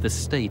of the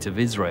State of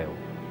Israel.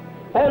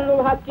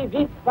 חלו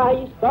הטבעית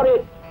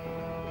וההיסטורית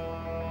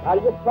על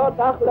יסוד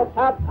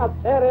החלטת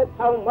עצרת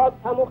האומות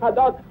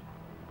המאוחדות.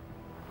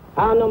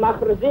 אנו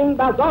מכריזים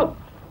בזאת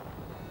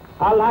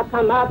על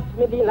הקמת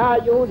מדינה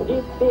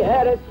יהודית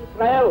בארץ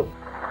ישראל.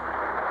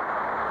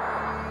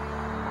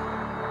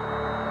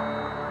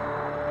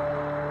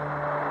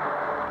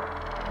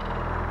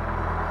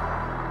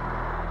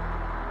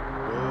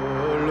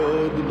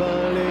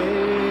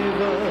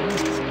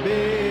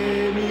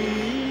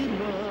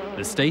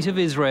 The State of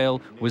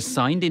Israel was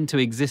signed into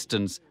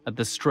existence at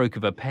the stroke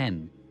of a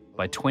pen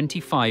by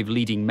 25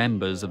 leading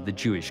members of the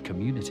Jewish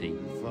community.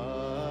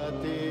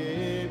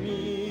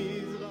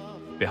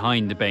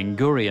 Behind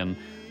Ben-Gurion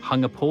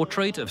hung a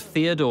portrait of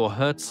Theodor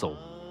Herzl,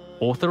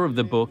 author of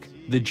the book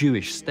The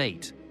Jewish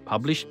State,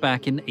 published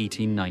back in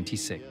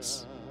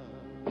 1896.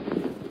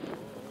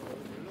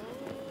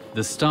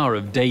 The Star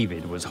of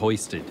David was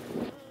hoisted,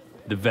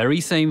 the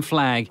very same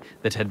flag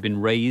that had been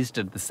raised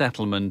at the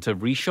settlement of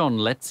Rishon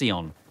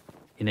LeZion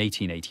in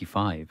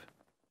 1885.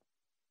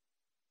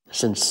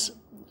 Since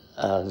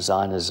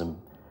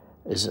Zionism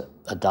is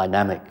a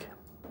dynamic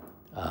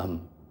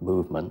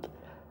movement,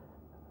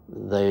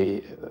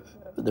 they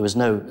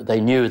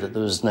knew that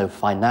there was no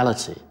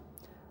finality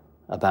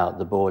about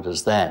the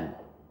borders then.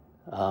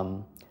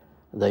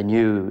 They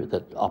knew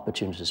that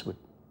opportunities would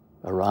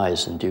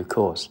arise in due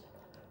course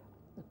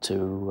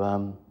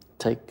to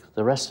take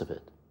the rest of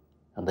it,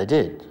 and they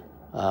did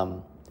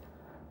in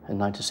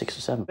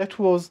 1967. That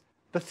was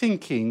the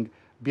thinking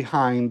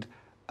behind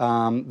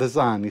the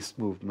Zionist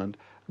movement.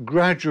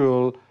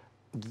 Gradual,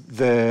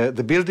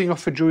 the building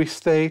of a Jewish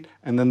state,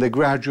 and then the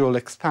gradual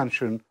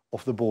expansion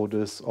of the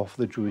borders of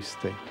the Jewish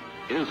state.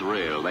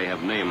 Israel, they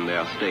have named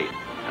their state,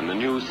 and the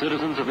new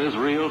citizens of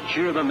Israel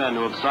cheer the men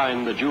who have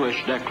signed the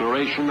Jewish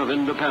Declaration of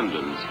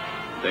Independence.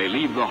 They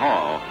leave the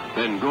hall,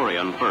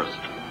 Ben-Gurion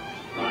first.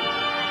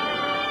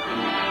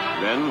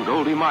 Then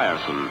Goldie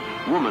Meyerson,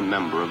 woman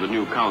member of the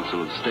new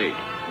Council of State,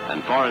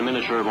 and Foreign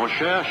Minister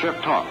Moshe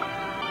Sheftok.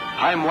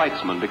 Chaim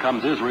Weizmann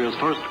becomes Israel's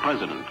first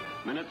president.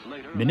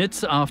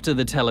 Minutes after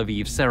the Tel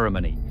Aviv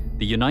ceremony,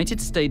 the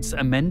United States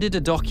amended a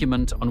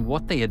document on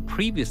what they had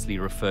previously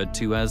referred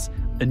to as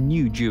a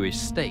new Jewish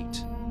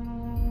state.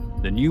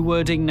 The new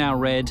wording now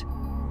read,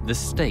 the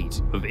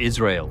State of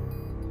Israel.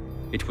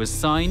 It was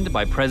signed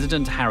by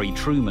President Harry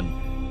Truman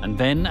and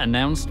then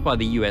announced by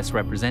the US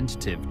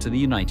representative to the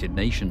United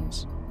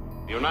Nations.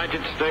 The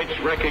United States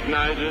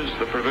recognizes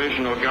the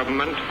provisional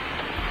government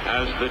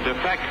as the de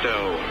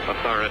facto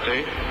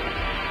authority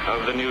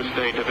of the new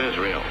State of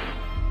Israel.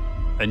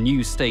 A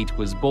new state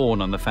was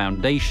born on the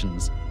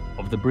foundations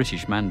of the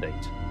British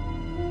Mandate.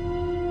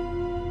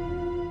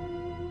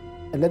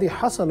 الذي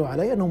حصلوا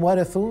عليه أنهم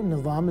ورثوا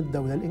نظام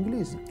الدولة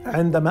الإنجليزي.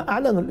 عندما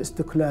أعلنوا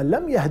الاستقلال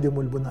لم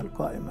يهدموا البنى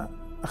القائمة،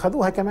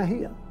 أخذوها كما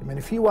هي.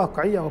 يعني في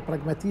واقعية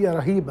وبراغماتية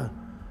رهيبة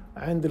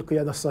عند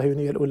القيادة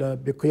الصهيونية الأولى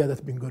بقيادة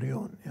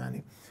بن-غوريون.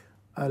 يعني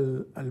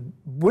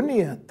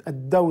البنية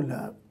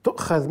الدولة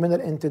تؤخذ من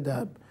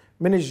الانتداب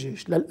من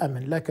الجيش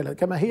للأمن لا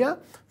كما هي،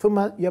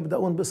 ثم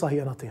يبدأون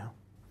بصهيونتها.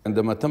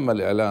 عندما تم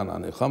الإعلان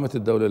عن إقامة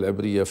الدولة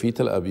العبرية في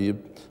تل أبيب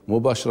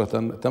مباشرة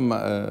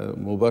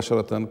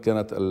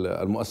كانت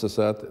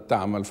المؤسسات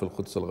تعمل في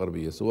القدس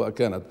الغربية، سواء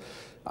كانت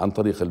عن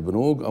طريق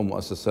البنوك أو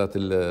مؤسسات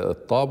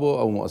الطابو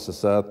أو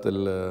مؤسسات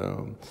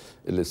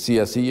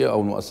السياسية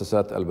أو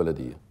المؤسسات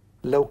البلدية.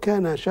 لو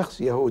كان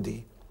شخص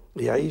يهودي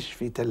يعيش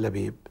في تل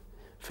أبيب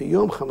في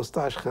يوم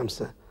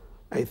 15/5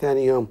 أي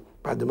ثاني يوم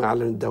بعد ما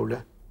أعلن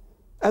الدولة،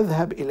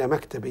 أذهب إلى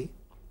مكتبي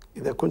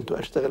إذا كنت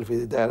أشتغل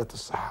في دائرة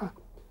الصحة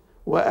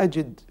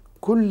وأجد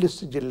كل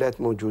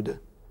السجلات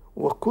موجودة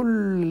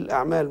وكل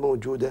الأعمال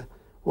موجودة،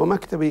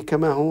 ومكتبي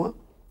كما هو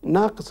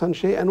ناقصا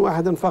شيئا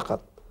واحدا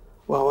فقط،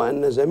 وهو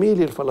أن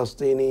زميلي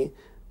الفلسطيني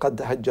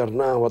قد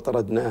هجرناه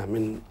وطردناه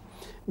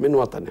من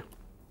وطنه.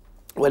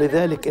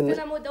 ولذلك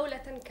استلموا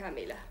دولة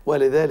كاملة.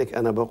 ولذلك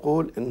أنا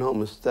بقول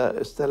إنهم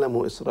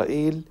استلموا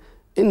إسرائيل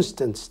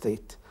instant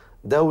state،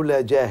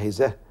 دولة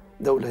جاهزة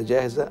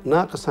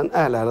ناقصا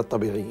أهلها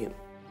الطبيعيين.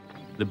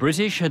 The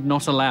British had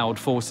not allowed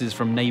forces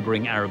from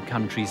neighbouring Arab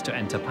countries to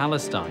enter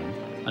Palestine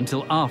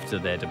until after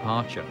their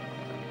departure.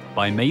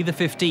 By May the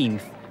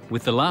 15th,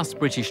 with the last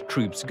British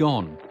troops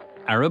gone,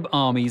 Arab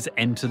armies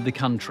entered the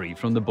country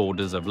from the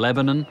borders of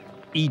Lebanon,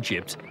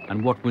 Egypt,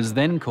 and what was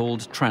then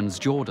called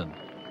Transjordan.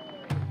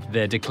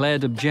 Their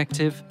declared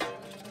objective?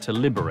 To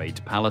liberate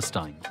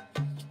Palestine.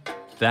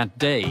 That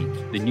day,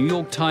 the New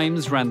York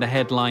Times ran the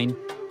headline,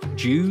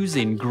 "Jews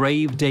in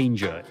grave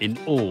danger in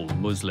all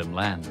Muslim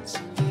lands."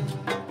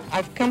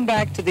 I've come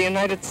back to the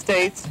United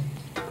States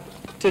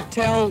to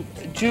tell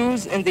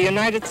Jews in the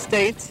United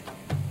States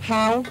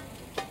how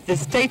the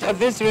state of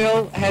Israel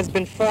has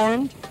been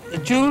formed.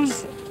 The Jews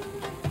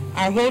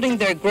are holding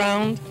their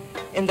ground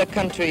in the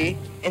country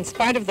in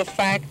spite of the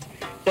fact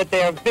that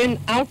they have been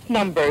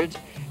outnumbered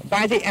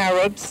by the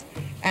Arabs,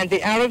 and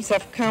the Arabs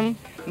have come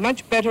much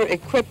better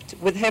equipped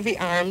with heavy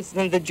arms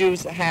than the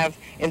Jews have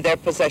in their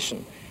possession.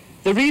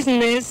 The reason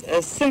is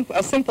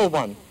a simple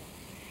one.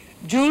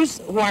 Jews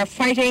who are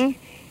fighting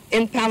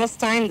in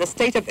Palestine, the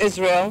state of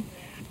Israel,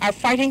 are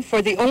fighting for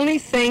the only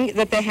thing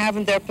that they have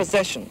in their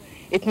possession.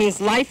 It means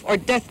life or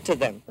death to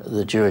them.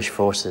 The Jewish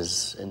forces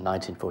in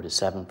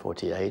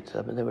 1947-48,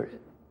 they were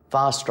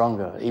far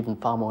stronger, even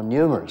far more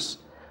numerous,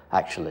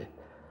 actually,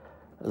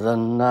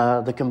 than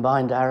the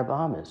combined Arab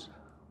armies.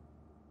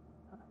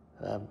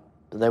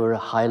 They were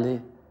a highly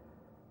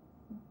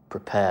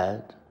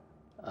prepared,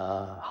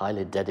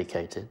 highly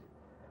dedicated,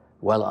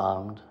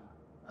 well-armed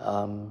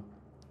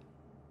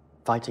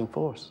fighting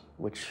force,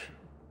 which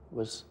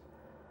was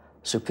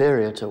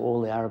superior to all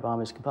the Arab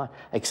armies combined,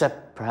 except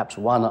perhaps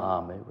one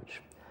army, which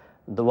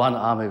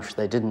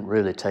they didn't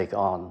really take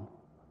on,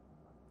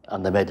 and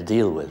they made a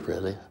deal with,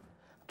 really.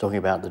 I'm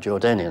talking about the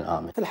Jordanian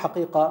army. في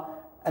الحقيقة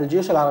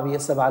الجيوش العربية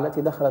السبعة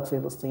التي دخلت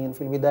فلسطين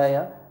في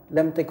البداية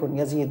لم تكن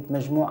يزيد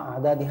مجموع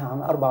أعدادها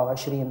عن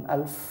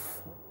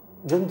 24,000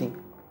 جندي،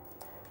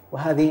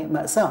 وهذه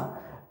مأساة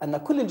أن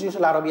كل الجيوش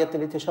العربية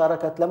التي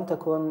شاركت لم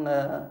تكن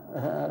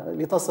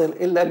لتصل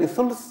إلا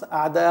لثلث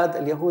أعداد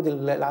اليهود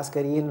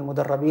العسكريين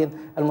المدربين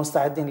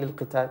المستعدين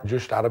للقتال.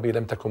 الجيوش العربية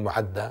لم تكن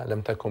معدة،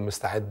 لم تكن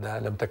مستعدة،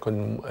 لم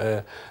تكن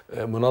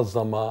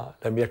منظمة،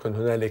 لم يكن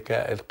هنالك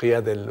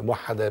القيادة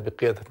الموحدة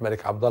بقيادة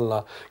الملك عبد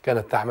الله،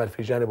 كانت تعمل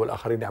في جانب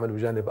والآخرين يعملوا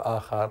بجانب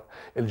آخر.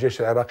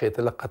 الجيش العراقي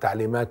يتلقى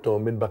تعليماته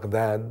من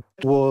بغداد.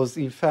 It was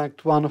in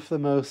fact one of the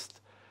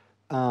most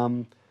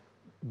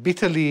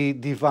bitterly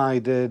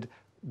divided,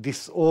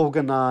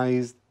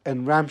 disorganized and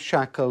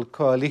ramshackle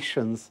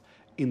coalitions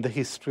in the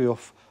history of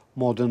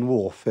modern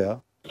warfare.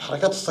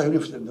 الحركات الصهيونية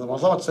في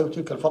منظمة الصهيونية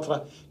تلك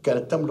الفترة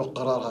كانت تملك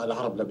قرارها،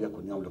 العرب لم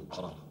يكن يملك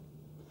قرارها.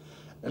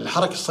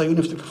 الحركة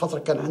الصهيونية في تلك الفترة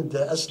كان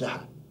عندها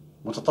أسلحة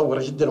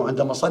متطورة جدا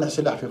وعندها مصانع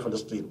سلاح في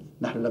فلسطين،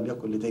 نحن لم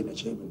يكن لدينا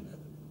شيء من هذا.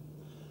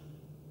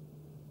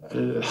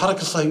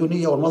 الحركة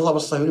الصهيونية والمنظمة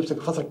الصهيونية في تلك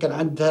الفترة كان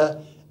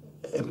عندها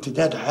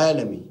امتداد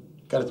عالمي،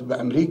 كانت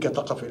أمريكا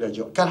تقف إلى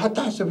جوار، كان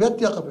حتى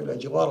السوفيت يقف إلى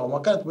جوارها، وما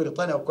كانت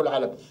بريطانيا وكل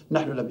العالم،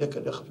 نحن لم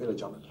يكن يقف إلى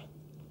جوارنا.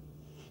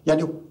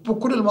 يعني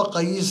بكل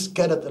المقاييس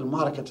كانت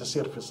المعركة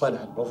تسير في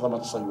صالح المنظمة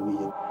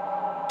الصهيونية.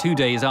 2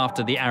 days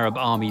after the Arab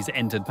armies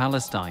entered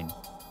Palestine,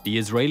 the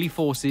Israeli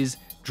forces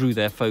drew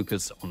their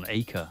focus on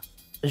Acre.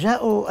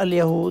 جاءوا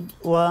اليهود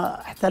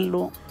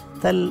واحتلوا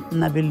تل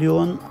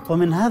نابليون،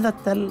 ومن هذا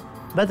التل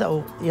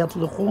بدأوا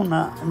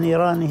يطلقون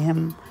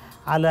نيرانهم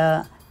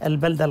على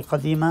البلدة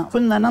القديمة.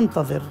 كنا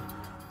ننتظر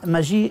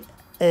مجيء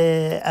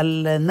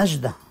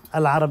النجدة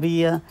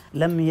العربية،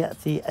 لم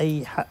يأتي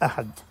أي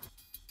أحد.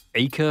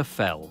 Acre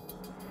fell,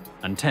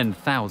 and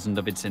 10,000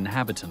 of its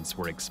inhabitants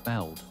were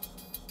expelled.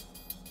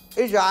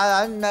 إجا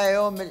عنا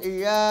يوم من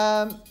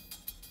الأيام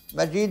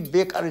مجيد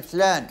بيك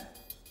أرسلان،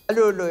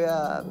 قالوا له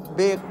يا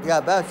بيك يا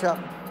باشا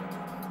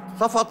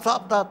صفت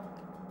سقطت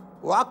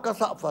وعكا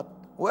سقفت،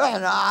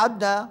 وإحنا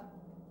قعدنا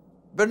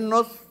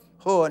بالنص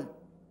هون،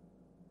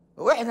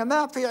 وإحنا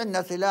ما في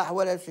عنا سلاح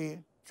ولا شيء.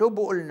 شو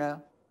بقولنا؟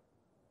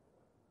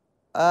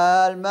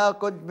 قال ما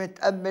كنت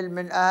متأمل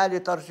من أهالي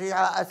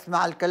ترشيحة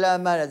أسمع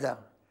الكلام هذا،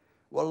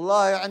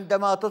 والله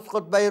عندما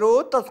تسقط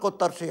بيروت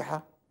تسقط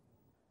ترشيحة.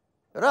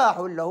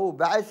 راحوا اللي هو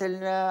بعث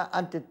لنا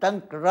أنت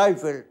تانك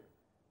رايفل،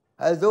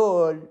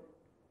 هذول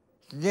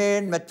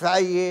 2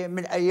 مدفعية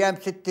من أيام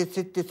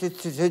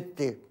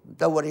 6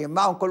 مدورين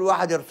معهم كل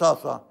واحد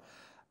رصاصة.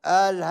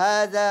 قال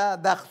هذا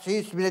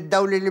بخسيس من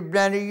الدولة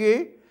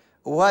اللبنانية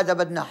وهذا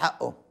بدنا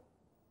حقه.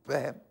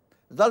 فهم؟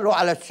 ظلوا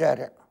على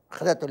الشارع،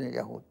 أخذتهم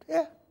اليهود.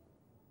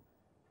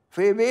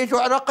 في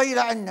بيجوا عراقي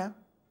لعنا،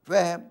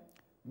 فهم؟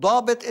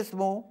 ضابط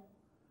اسمه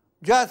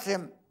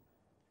جاسم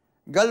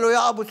قال له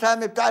يا ابو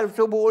سامي بتعرف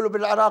شو بيقولوا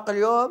بالعراق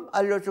اليوم؟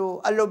 قال له شو؟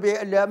 قال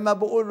له لما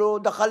بيقولوا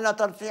دخلنا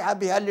ترشيحه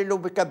بيهللوا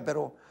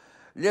بكبروا،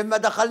 لما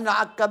دخلنا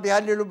عكا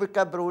بيهللوا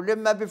بكبروا،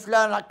 لما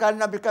بفلان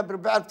كنا بكبروا.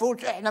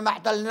 بيعرفوش احنا ما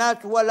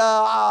احتلناش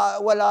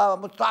ولا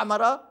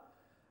مستعمره.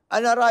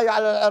 انا راي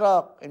على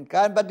العراق، ان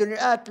كان بدهم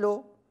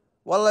يقاتلوا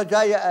والله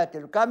جاي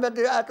اقاتل، كان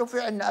بدهم يقاتلوا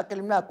في عندنا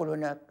اكل بناكل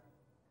هناك.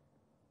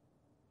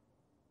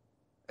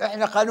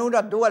 احنا قانون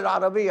الدول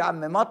العربيه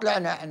عمي ما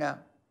طلعنا احنا.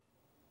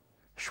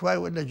 شوي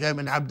ولا جاي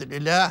من عبد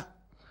الاله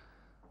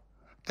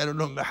قالوا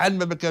لهم محل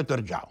ما بكيتوا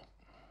ترجعوا.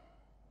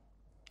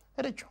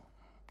 رجعوا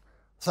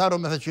صاروا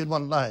مثلا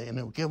والله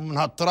يعني كيف من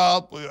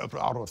هالتراب ويعرفوا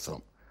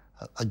عروسهم.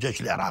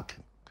 الجيش العراقي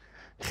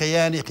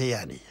خياني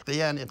خياني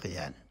خياني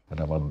خياني.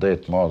 أنا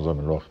مضيت معظم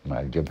الوقت مع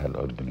الجبهة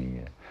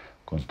الأردنية،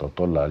 كنت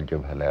أطل على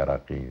الجبهة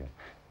العراقية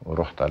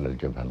ورحت على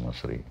الجبهة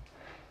المصرية.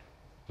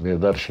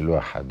 بيقدرش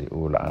الواحد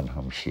يقول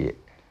عنهم شيء،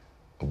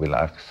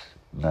 وبالعكس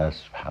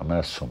ناس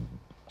حماسهم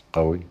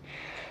قوي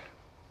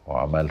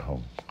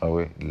وعملهم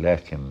قوي،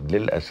 لكن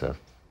للأسف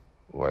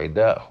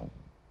وعدائهم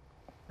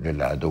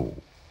للعدو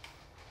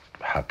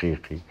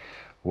حقيقي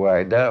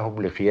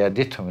وعدائهم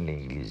لقيادتهم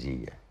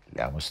الإنجليزية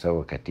على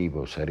مستوى كتيبة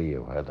وسرية،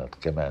 وهذا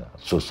كمان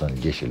خصوصا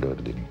الجيش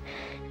الأردني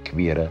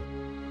كبيرة.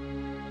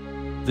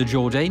 The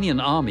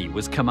Jordanian army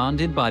was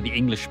commanded by the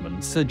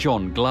Englishman Sir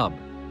John Glubb,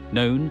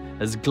 known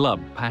as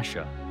Glubb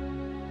Pasha.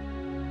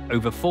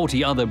 Over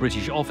 40 other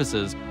British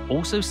officers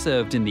also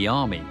served in the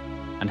army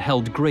and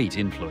held great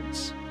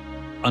influence.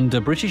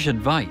 Under British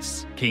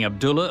advice, King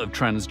Abdullah of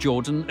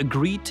Transjordan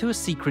agreed to a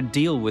secret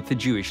deal with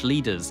the Jewish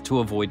leaders to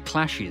avoid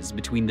clashes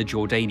between the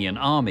Jordanian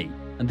army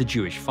and the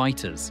Jewish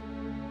fighters,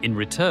 in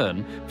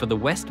return for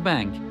the West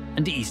Bank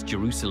and East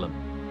Jerusalem.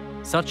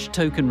 Such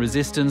token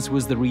resistance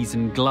was the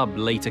reason Glubb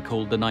later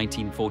called the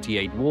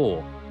 1948 war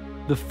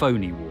the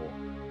Phony War.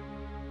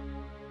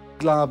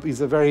 Glubb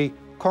is a very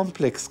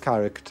complex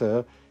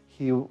character.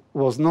 He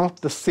was not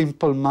the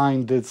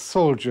simple-minded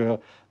soldier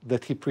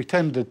that he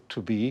pretended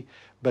to be,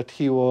 but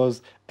he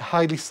was a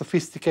highly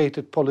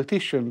sophisticated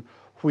politician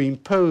who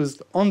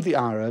imposed on the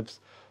Arabs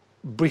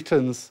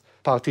Britain's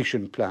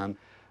partition plan.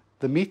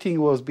 The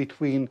meeting was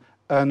between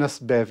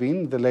Ernest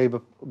Bevin, the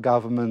Labour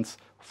government's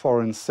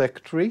foreign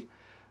secretary,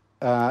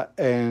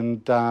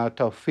 and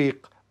Tawfiq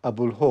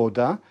Abul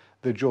Hoda,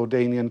 the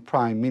Jordanian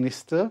prime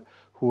minister,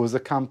 who was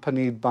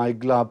accompanied by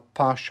Glubb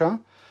Pasha,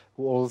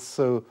 who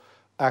also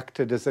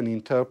acted as an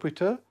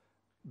interpreter.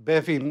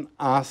 Bevin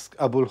asked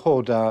Abul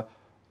Hoda,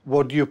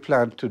 "What do you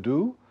plan to do?"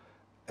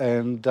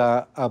 And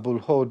Abul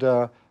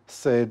Hoda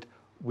said,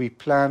 "We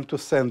plan to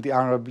send the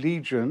Arab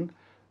Legion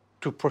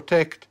to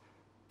protect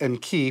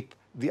and keep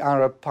the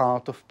Arab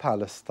part of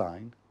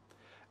Palestine."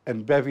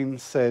 And Bevin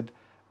said,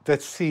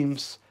 "That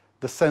seems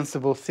the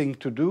sensible thing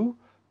to do,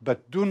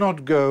 but do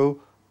not go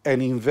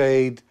and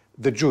invade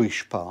the Jewish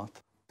part."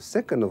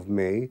 2nd of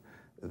May,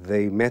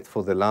 they met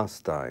for the last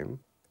time,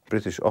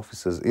 British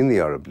officers in the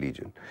Arab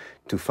Legion,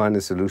 to find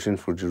a solution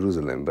for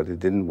Jerusalem, but it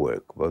didn't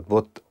work. But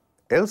what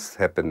else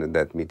happened in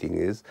that meeting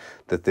is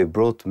that they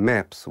brought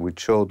maps which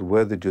showed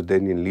where the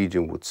Jordanian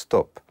Legion would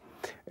stop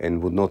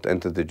and would not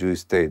enter the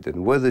Jewish state. And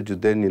where the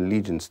Jordanian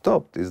Legion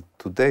stopped is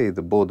today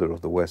the border of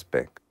the West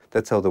Bank.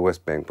 That's how the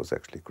West Bank was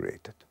actually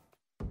created.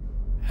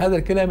 هذا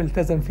الكلام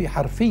التزم فيه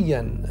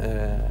حرفيا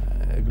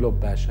جلوب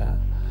باشا،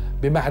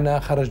 بمعنى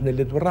خرجنا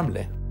اللد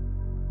والرملة.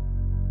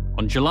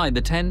 On July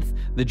the 10th,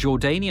 the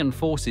Jordanian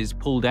forces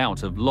pulled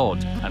out of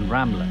Lod and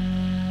Ramla.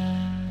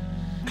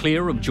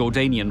 Clear of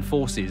Jordanian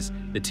forces,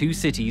 the two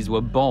cities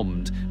were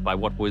bombed by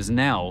what was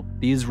now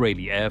the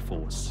Israeli Air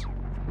Force.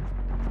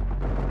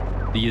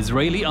 The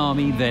Israeli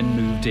army then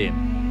moved in,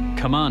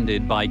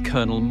 commanded by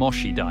Colonel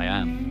Moshe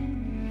Dayan.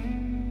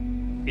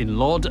 In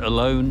Lod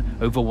alone,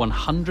 over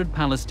 100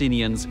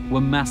 Palestinians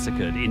were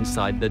massacred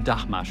inside the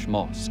Dahmash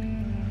Mosque.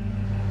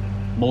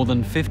 More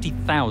than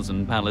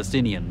 50,000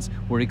 Palestinians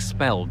were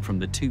expelled from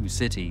the two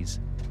cities.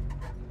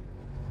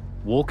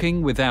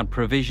 Walking without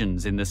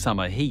provisions in the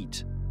summer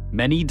heat,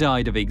 many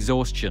died of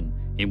exhaustion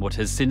in what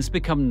has since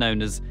become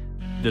known as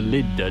the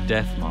Lidda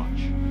Death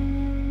March.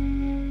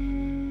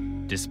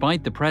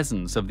 Despite the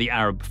presence of the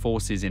Arab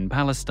forces in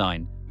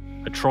Palestine,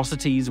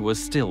 atrocities were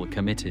still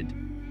committed,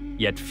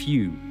 yet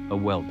few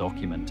are well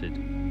documented.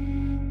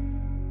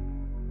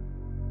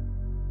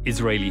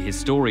 Israeli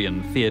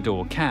historian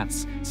Theodore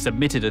Katz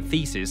submitted a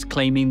thesis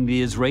claiming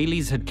the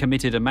Israelis had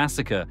committed a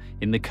massacre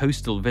in the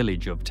coastal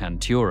village of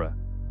Tantura.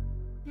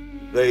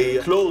 They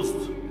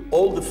closed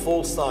all the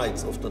 4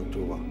 sides of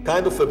Tantura,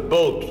 kind of a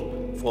boat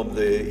from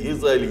the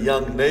Israeli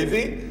Young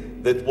Navy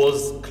that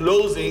was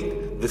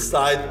closing the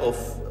side of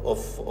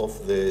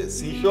the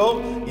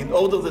seashore in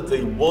order that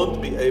they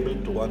won't be able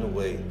to run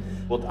away.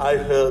 What I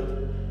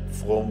heard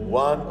from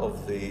one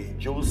of the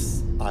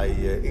Jews I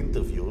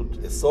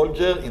interviewed, a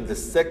soldier in the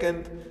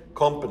 2nd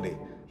company,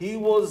 he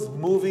was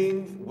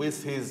moving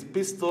with his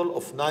pistol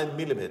of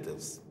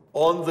 9mm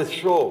on the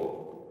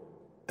shore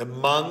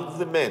among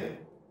the men,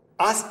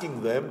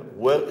 asking them,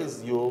 where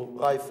is your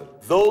rifle?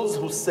 Those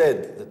who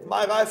said that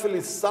my rifle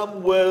is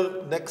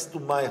somewhere next to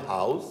my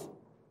house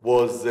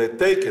was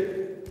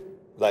taken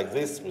like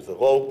this with a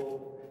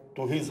rope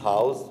to his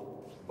house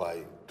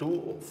by 2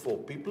 or 4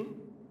 people.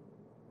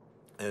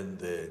 And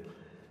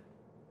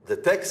the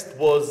text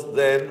was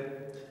then,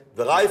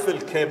 the rifle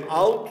came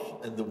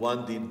out and the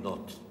one did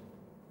not.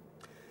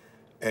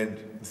 And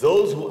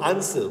those who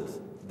answered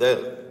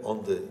there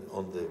on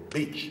the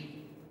beach,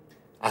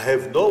 I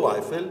have no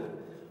rifle,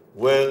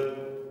 were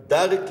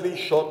directly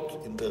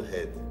shot in their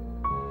head.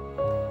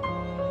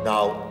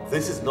 Now,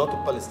 this is not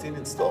a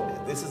Palestinian story.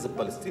 This is a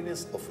Palestinian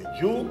of a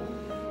Jew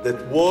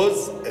that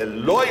was a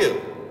lawyer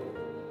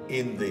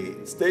in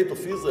the state of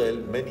Israel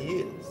many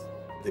years.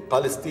 The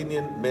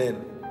Palestinian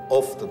men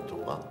of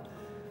Tantura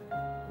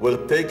were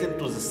taken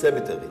to the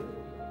cemetery.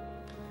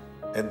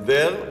 And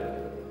there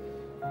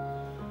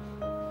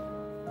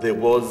they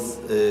were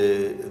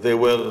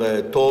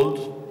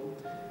told,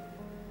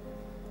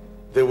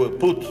 they were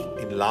put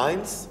in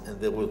lines and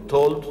they were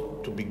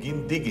told to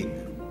begin digging.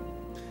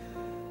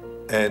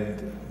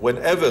 And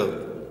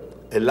whenever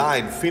a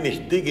line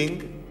finished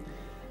digging,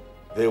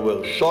 they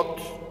were shot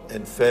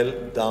and fell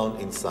down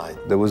inside.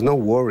 There was no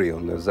worry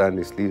on the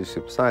Zionist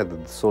leadership side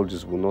that the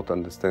soldiers will not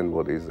understand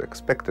what is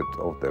expected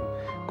of them,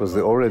 because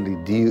they already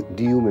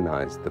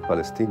dehumanized the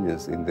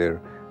Palestinians in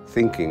their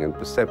thinking and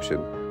perception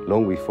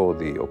long before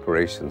the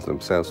operations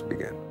themselves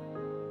began.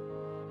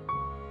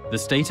 The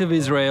State of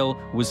Israel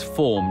was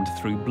formed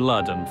through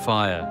blood and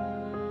fire.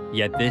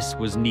 Yet this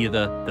was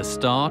neither the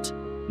start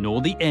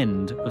nor the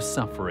end of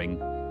suffering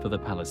for the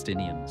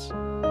Palestinians.